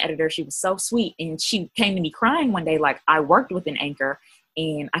assignment editor, she was so sweet, and she came to me crying one day, like, I worked with an anchor,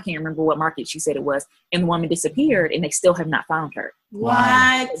 and I can't remember what market she said it was, and the woman disappeared, and they still have not found her.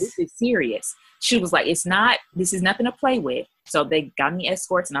 What? So this is serious. She was like, this is nothing to play with. So they got me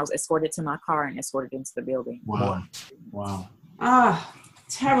escorts, and I was escorted to my car and escorted into the building. Wow. Oh,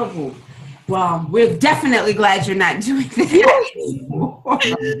 terrible. Well, we're definitely glad you're not doing that anymore.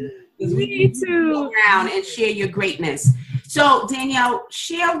 We need to go around and share your greatness. So, Danielle,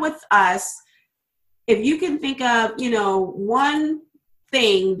 share with us, if you can think of, one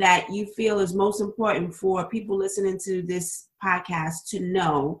thing that you feel is most important for people listening to this podcast to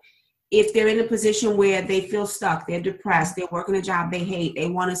know, if they're in a position where they feel stuck, they're depressed, they're working a job they hate, they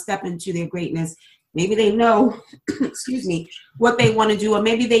want to step into their greatness. Maybe they know, what they want to do, or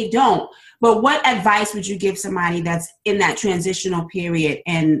maybe they don't. But what advice would you give somebody that's in that transitional period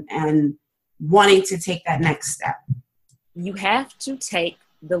and wanting to take that next step? You have to take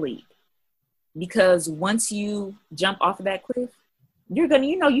the leap, because once you jump off of that cliff, you're going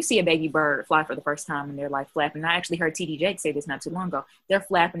to, you see a baby bird fly for the first time and they're like flapping. I actually heard T.D. Jakes say this not too long ago. They're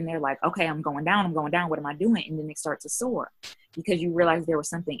flapping and they're like, okay, I'm going down. What am I doing? And then they start to soar, because you realize there was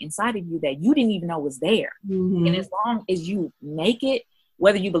something inside of you that you didn't even know was there. Mm-hmm. And as long as you make it,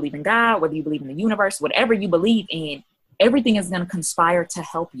 whether you believe in God, whether you believe in the universe, whatever you believe in, everything is going to conspire to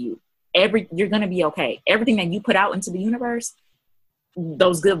help you. You're going to be okay. Everything that you put out into the universe,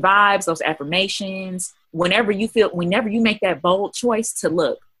 those good vibes, those affirmations, whenever you make that bold choice to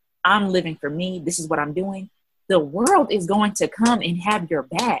look, I'm living for me, this is what I'm doing, the world is going to come and have your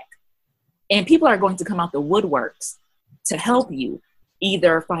back. And people are going to come out the woodworks to help you,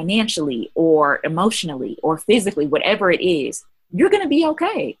 either financially or emotionally or physically, whatever it is. You're going to be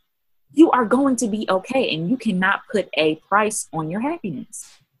okay. You are going to be okay. And you cannot put a price on your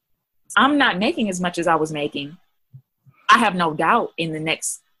happiness. I'm not making as much as I was making. I have no doubt in the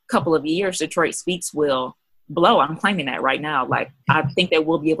next couple of years, Detroit Speaks will blow. I'm claiming that right now. Like, I think that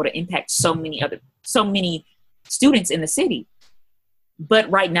we'll be able to impact so many students in the city. But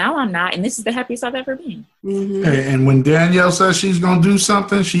right now I'm not, and this is the happiest I've ever been. Mm-hmm. Hey, and when Danielle says she's gonna do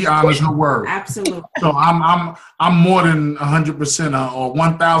something, she honors her word. Absolutely. So I'm more than 100% or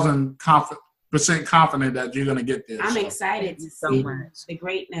 1,000% confident that you're gonna get there. I'm excited to see the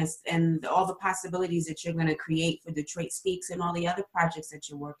greatness and all the possibilities that you're gonna create for Detroit Speaks and all the other projects that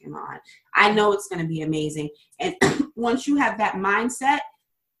you're working on. I know it's gonna be amazing. And once you have that mindset,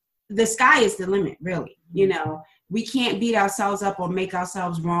 the sky is the limit, really. We can't beat ourselves up or make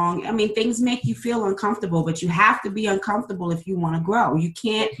ourselves wrong. I mean, things make you feel uncomfortable, but you have to be uncomfortable if you want to grow. You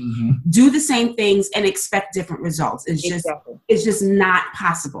can't do the same things and expect different results. It's just not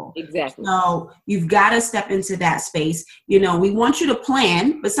possible. Exactly. So you've got to step into that space. We want you to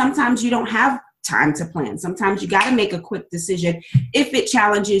plan, but sometimes you don't have time to plan. Sometimes you got to make a quick decision if it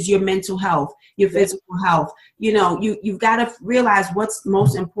challenges your mental health, your physical health. You've got to realize what's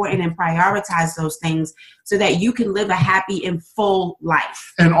most important and prioritize those things so that you can live a happy and full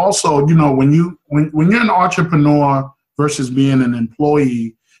life. And also, when you're an entrepreneur versus being an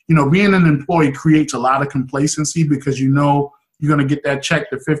employee, being an employee creates a lot of complacency because you're going to get that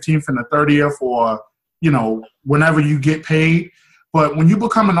check the 15th and the 30th or, whenever you get paid. But when you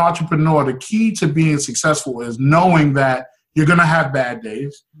become an entrepreneur, the key to being successful is knowing that you're gonna have bad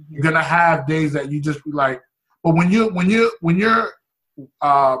days. You're gonna have days that you just be like. But when you're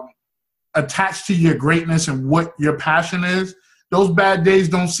attached to your greatness and what your passion is, those bad days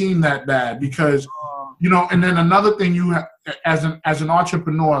don't seem that bad because, and then another thing you have, as an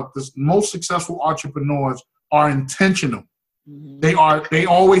entrepreneur, the most successful entrepreneurs are intentional. Mm-hmm. They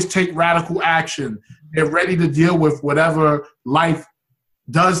always take radical action. They're ready to deal with whatever life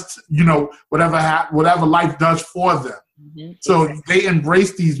does, whatever life does for them. Mm-hmm. So they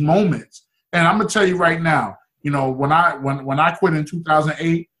embrace these moments. And I'm gonna tell you right now, when I quit in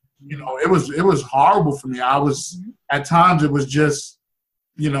 2008, it was horrible for me. I was at times it was just,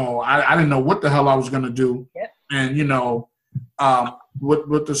 I didn't know what the hell I was gonna do. Yep. And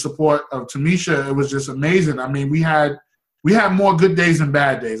with the support of Tamisha, it was just amazing. I mean, we had more good days than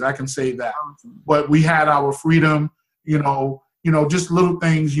bad days. I can say that. Awesome. But we had our freedom. Just little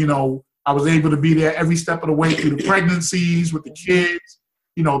things. I was able to be there every step of the way through the pregnancies with the kids.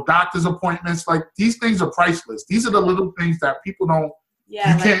 Doctor's appointments. Like these things are priceless. These are the little things that people don't.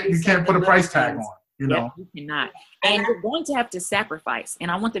 Yeah, you can't put a price tag on. You cannot. And you're going to have to sacrifice.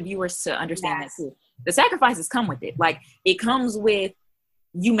 And I want the viewers to understand that too. The sacrifices come with it. Like it comes with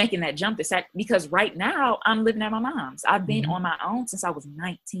you making that jump because right now I'm living at my mom's. I've been on my own since I was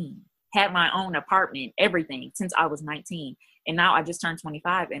 19. Had my own apartment, everything since I was 19. And now I just turned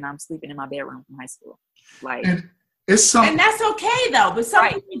 25 and I'm sleeping in my bedroom from high school. Like and that's okay though, but some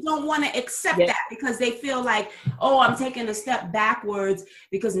people don't want to accept that because they feel like, oh, I'm taking a step backwards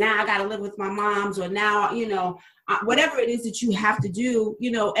because now I got to live with my moms, or now, whatever it is that you have to do,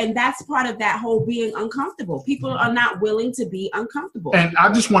 and that's part of that whole being uncomfortable. People are not willing to be uncomfortable. And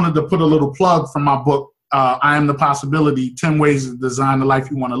I just wanted to put a little plug from my book, I Am the Possibility, 10 Ways to Design the Life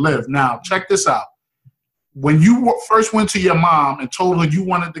You Want to Live. Now, check this out. When you first went to your mom and told her you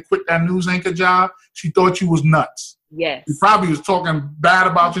wanted to quit that news anchor job, she thought you was nuts. Yes. She probably was talking bad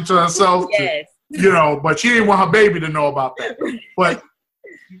about you to herself. Yes. But she didn't want her baby to know about that. But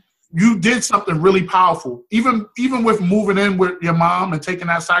you did something really powerful. Even with moving in with your mom and taking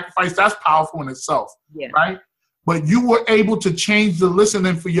that sacrifice, that's powerful in itself. Yeah. Right? But you were able to change the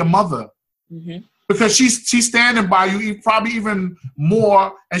listening for your mother. Mm-hmm. Because she's standing by you probably even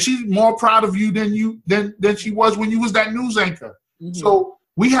more, and she's more proud of you than she was when you was that news anchor. Mm-hmm. So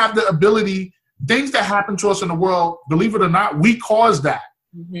we have the ability, things that happen to us in the world, believe it or not, we cause that.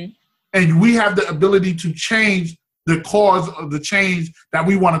 Mm-hmm. And we have the ability to change the cause of the change that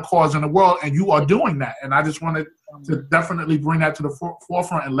we want to cause in the world, and you are doing that. And I just wanted to definitely bring that to the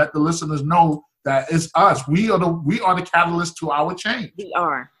forefront and let the listeners know that it's us. We are the catalyst to our change. We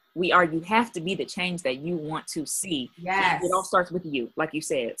are. You have to be the change that you want to see. Yes. It all starts with you, like you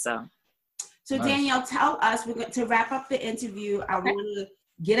said. So nice. Danielle, tell us, to wrap up the interview, I want to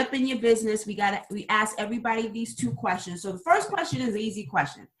get up in your business. We ask everybody these two questions. So the first question is an easy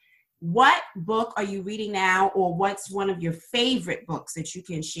question. What book are you reading now, or what's one of your favorite books that you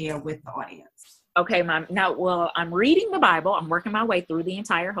can share with the audience? Okay, I'm reading the Bible. I'm working my way through the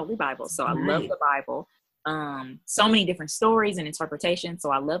entire Holy Bible. So I love the Bible. So many different stories and interpretations.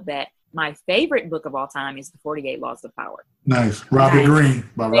 So I love that. My favorite book of all time is The 48 Laws of Power. Nice. Robert Greene.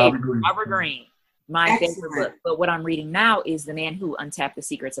 Robert Greene. My favorite book. But what I'm reading now is The Man Who Untapped the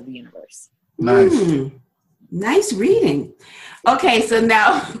Secrets of the Universe. Nice. Nice reading. Okay, so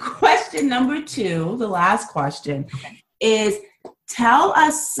now question number 2, the last question, is tell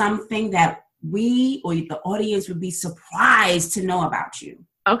us something that we or the audience would be surprised to know about you.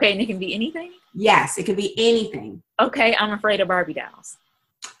 Okay, and it can be anything? Yes, it could be anything. Okay, I'm afraid of Barbie dolls.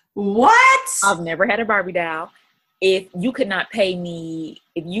 What? I've never had a Barbie doll. If you could not pay me,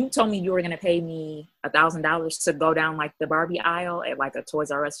 if you told me you were going to pay me $1,000 to go down like the Barbie aisle at like a Toys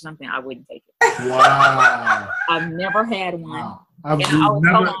R Us or something, I wouldn't take it. Wow. I've never had one. Wow. And I always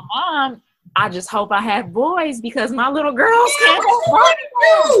told my mom, I just hope I have boys because my little girls can't have Barbie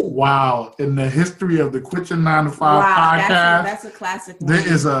dolls. Wow. In the history of the Quit Your 9 to 5 podcast, that's a classic one. There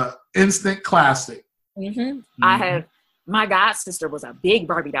is a instant classic. Mm-hmm. Mm-hmm. My god sister was a big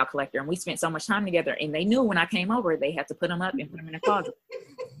Barbie doll collector, and we spent so much time together, and they knew when I came over, they had to put them up and put them in a closet.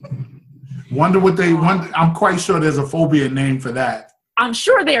 I'm quite sure there's a phobia name for that. I'm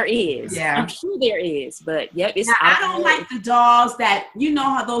sure there is. Yeah. I'm sure there is, but yep. I don't like the dolls that,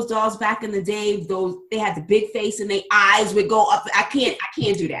 how those dolls back in the day, they had the big face and their eyes would go up. I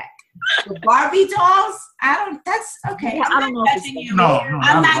can't do that. The Barbie dolls, that's okay. Yeah, I'm not judging you. No,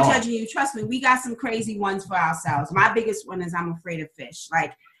 I'm not judging you. Trust me, we got some crazy ones for ourselves. My biggest one is I'm afraid of fish.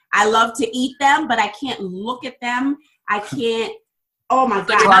 Like, I love to eat them, but I can't look at them. I can't. Oh my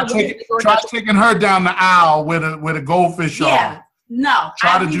God. Try taking her down the aisle with a goldfish on. No,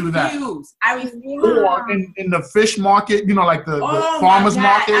 Try to do that. I refuse. Or in the fish market, you know, like the farmer's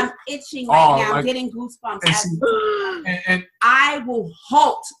market. I'm itching right now. I'm getting goosebumps. And I will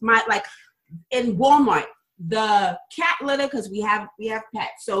halt in Walmart, the cat litter, because we have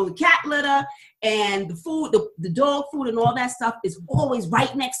pets. So the cat litter and the food, the dog food and all that stuff is always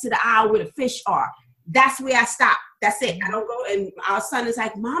right next to the aisle where the fish are. That's where I stop. That's it. I don't go. And our son is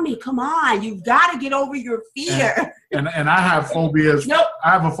like, Mommy, come on. You've got to get over your fear. And I have phobias. Nope. I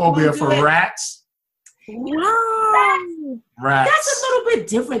have a phobia for rats. Wow. Rats. That's a little bit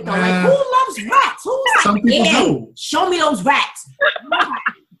different though. Like, who loves rats? Who's like, some people do. Show me those rats.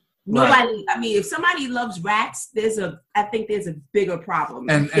 Nobody. I mean, if somebody loves rats, I think there's a bigger problem.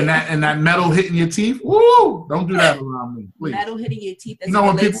 And that metal hitting your teeth. Woo! Don't do that around me, please. Metal hitting your teeth as it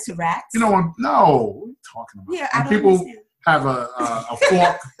relates to rats. No. What are you talking about? Yeah, I don't people understand. Have a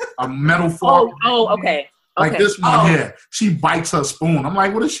fork, a metal fork. Okay. Like this one here. She bites her spoon. I'm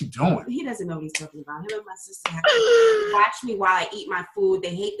like, what is she doing? He doesn't know what he's talking about. Him and my sister have to watch me while I eat my food.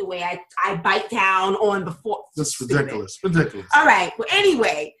 They hate the way I bite down on the fork. That's ridiculous. Ridiculous. All right. Well,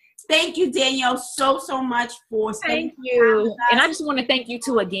 anyway, thank you, Danielle, so much for thank you. And I just want to thank you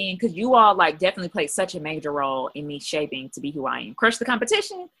too again, because you all definitely played such a major role in me shaping to be who I am. Crush the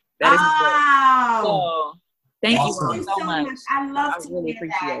competition. That is great. So thank you so much. I love to really hear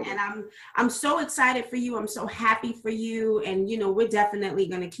that. And I'm so excited for you. I'm so happy for you. And we're definitely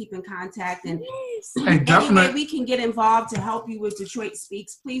going to keep in contact. And any way we can get involved to help you with Detroit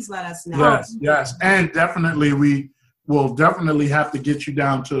Speaks, please let us know. Yes. And definitely we'll definitely have to get you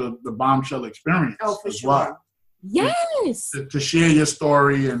down to the Bombshell Experience. Oh, for sure. Well. Yes. To share your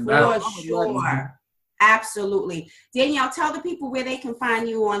story and for sure. Absolutely. Danielle, tell the people where they can find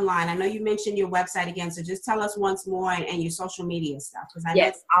you online. I know you mentioned your website again, so just tell us once more and your social media stuff.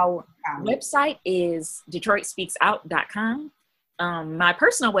 Yes, our website is DetroitSpeaksOut.com. My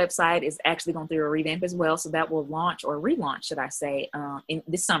personal website is actually going through a revamp as well, so that will launch or relaunch, should I say, in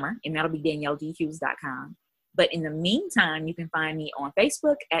this summer, and that'll be DanielleDHughes.com. But in the meantime, you can find me on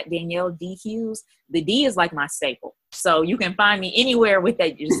Facebook at Danielle D. Hughes. The D is like my staple. So you can find me anywhere with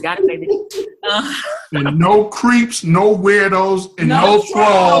that. You just got to say the D. And no creeps, no weirdos, and no trolls.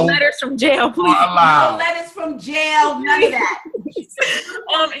 No letters from jail, please. No letters from jail, none of that. And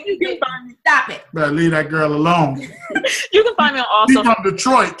you can find me. Stop it. Better leave that girl alone. You can find me on all She's from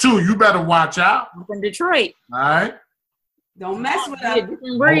Detroit, too. You better watch out. I'm from Detroit. All right? Don't mess with her.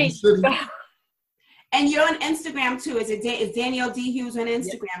 And you're on Instagram too. Is Danielle D. Hughes on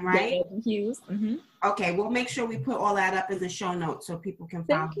Instagram, right? Danielle D. Hughes. Mm-hmm. Okay, we'll make sure we put all that up in the show notes so people can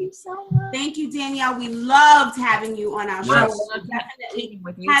follow. Thank you so much. Thank you, Danielle. We loved having you on our show. We'll definitely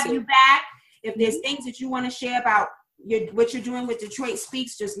have you back. If there's things that you want to share about what you're doing with Detroit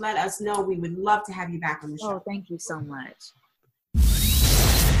Speaks, just let us know. We would love to have you back on the show. Oh, thank you so much.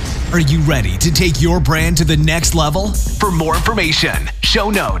 Are you ready to take your brand to the next level? For more information, show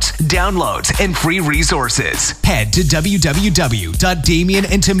notes, downloads, and free resources, head to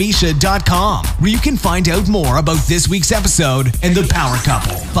www.damianandtamisha.com, where you can find out more about this week's episode and the power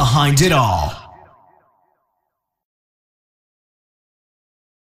couple behind it all.